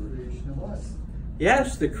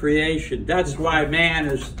 Yes, the creation. That's why man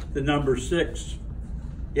is the number 6.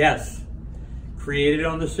 Yes. Created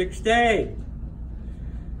on the 6th day.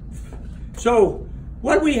 So,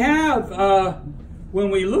 what we have when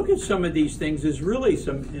we look at some of these things is really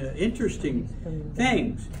some interesting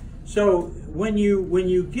things. So when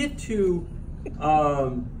you get to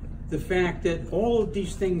the fact that all of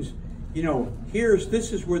these things, you know,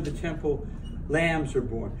 this is where the temple lambs are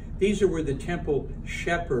born. These are where the temple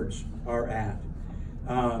shepherds are at.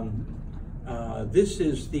 This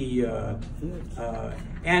is the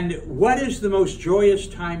and what is the most joyous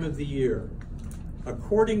time of the year?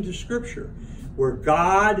 According to Scripture, where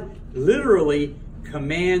God literally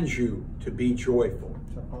commands you to be joyful.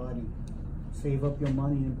 It's a party. Save up your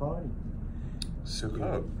money and party.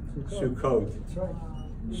 Sukkot. Sukkot. That's right.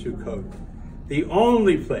 Sukkot. The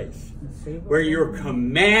only place where you're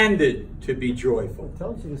commanded to be joyful. It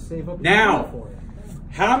tells you to save up your Now, money for it.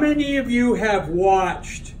 how many of you have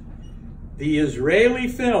watched the Israeli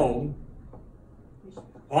film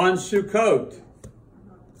on Sukkot?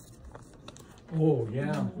 Oh,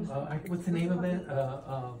 yeah. What's the name of it?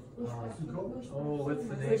 What's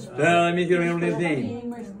the name? Let me tell you his name.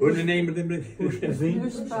 What's the name of the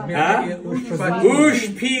Huh?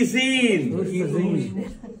 Ushpizin.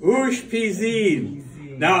 Ushpizin.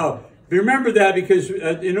 Now, remember that because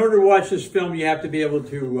in order to watch this film, you have to be able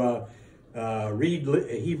to read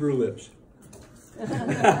Hebrew lips.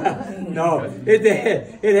 No, it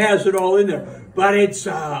has it all in there. But it's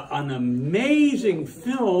an amazing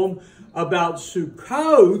film about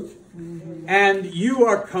Sukkot, and you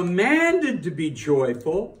are commanded to be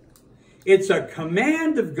joyful. It's a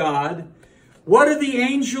command of God. What are the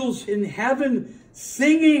angels in heaven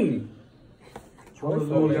singing?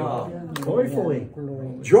 Joyfully.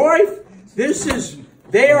 Joy.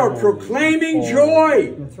 They are proclaiming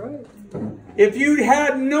joy. That's right. If you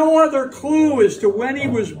had no other clue as to when he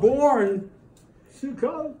was born,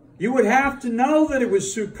 Sukkot. you would have to know that it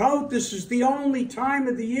was Sukkot. This is the only time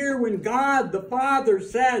of the year when God the Father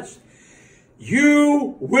says,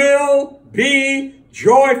 you will be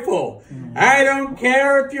joyful. I don't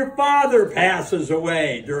care if your father passes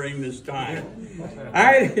away during this time.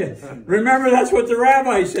 I remember that's what the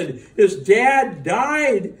rabbi said. His dad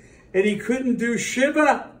died And he couldn't do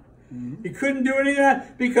Shiva. He couldn't do any of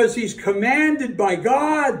that because he's commanded by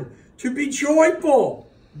God to be joyful.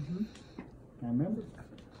 I remember.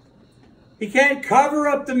 He can't cover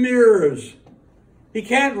up the mirrors. He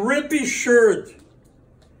can't rip his shirt.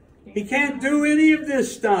 He can't do any of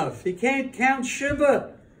this stuff. He can't count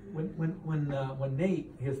Shiva. When Nate,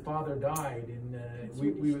 his father, died, and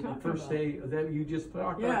we were the first day that you just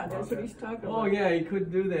talked about. Yeah, that's what he's talking about. Oh yeah, he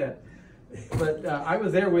couldn't do that. But I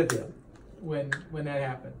was there with him when that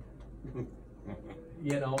happened.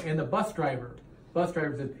 You know, and the bus driver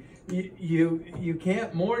said, "You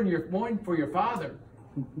can't mourn for your father.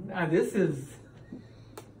 Now this is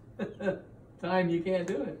time you can't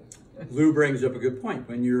do it." Lou brings up a good point.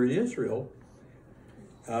 When you're in Israel,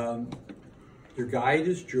 your guide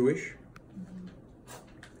is Jewish.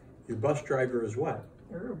 Your bus driver is what?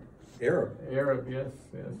 Arab. Yes,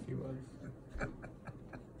 he was.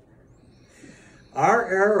 Our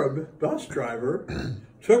Arab bus driver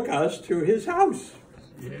took us to his house.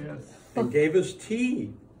 Yes. And gave us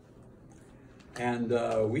tea. And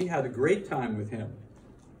we had a great time with him.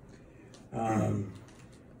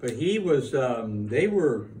 But he was, they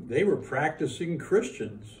were practicing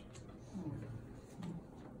Christians.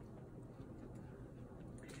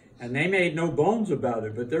 And they made no bones about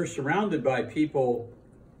it, but they're surrounded by people.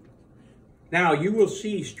 Now, you will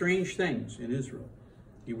see strange things in Israel.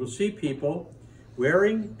 You will see people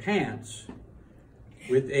wearing pants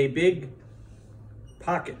with a big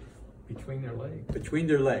pocket between their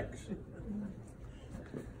legs.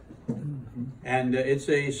 And it's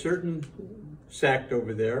a certain sect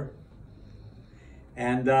over there.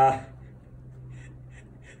 And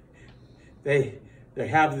they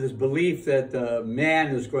have this belief that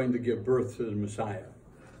man is going to give birth to the Messiah.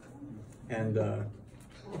 And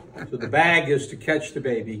so the bag is to catch the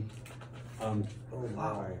baby.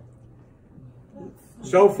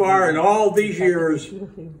 So far in all these years,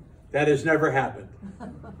 that has never happened.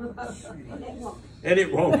 And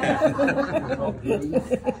it won't happen.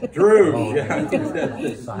 Drew.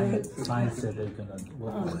 Science said they're going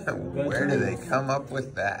to. Where do they come up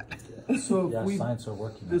with that? So science are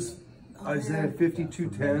working. This Isaiah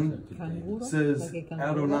 52:10 says,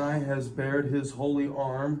 Adonai has bared his holy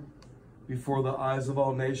arm before the eyes of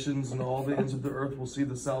all nations, and all the ends of the earth will see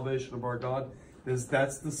the salvation of our God.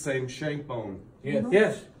 That's the same shank bone. Yes.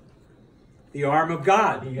 Yes. The arm of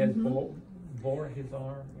God. He had bore his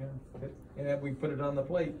arm, yeah. And we put it on the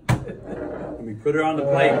plate. We put it on the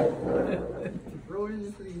plate. Throw it in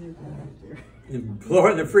the freezer for next year. And throw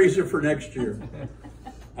it in the freezer for next year.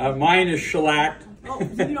 Mine is shellacked. Oh,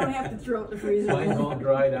 so you don't have to throw it in the freezer. Mine's all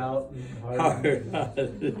dried out.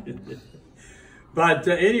 But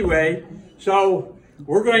anyway, so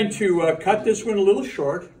we're going to cut this one a little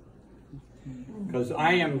short because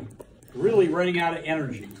I am really running out of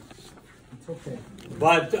energy. It's okay.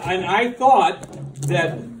 But and I thought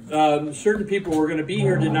that certain people were going to be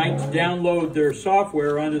here tonight to download their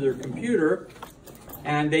software onto their computer,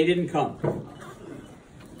 and they didn't come.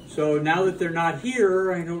 So now that they're not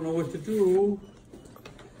here, I don't know what to do.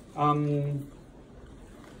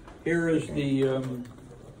 Here is the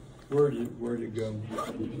where'd it go?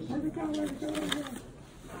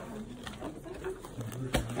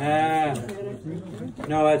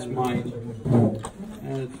 No, that's mine.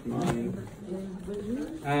 That's mine.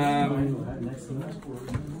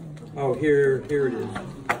 Oh, here it is.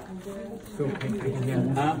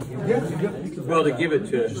 Huh? Well, to give it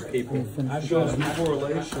to people. Shows the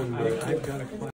correlation.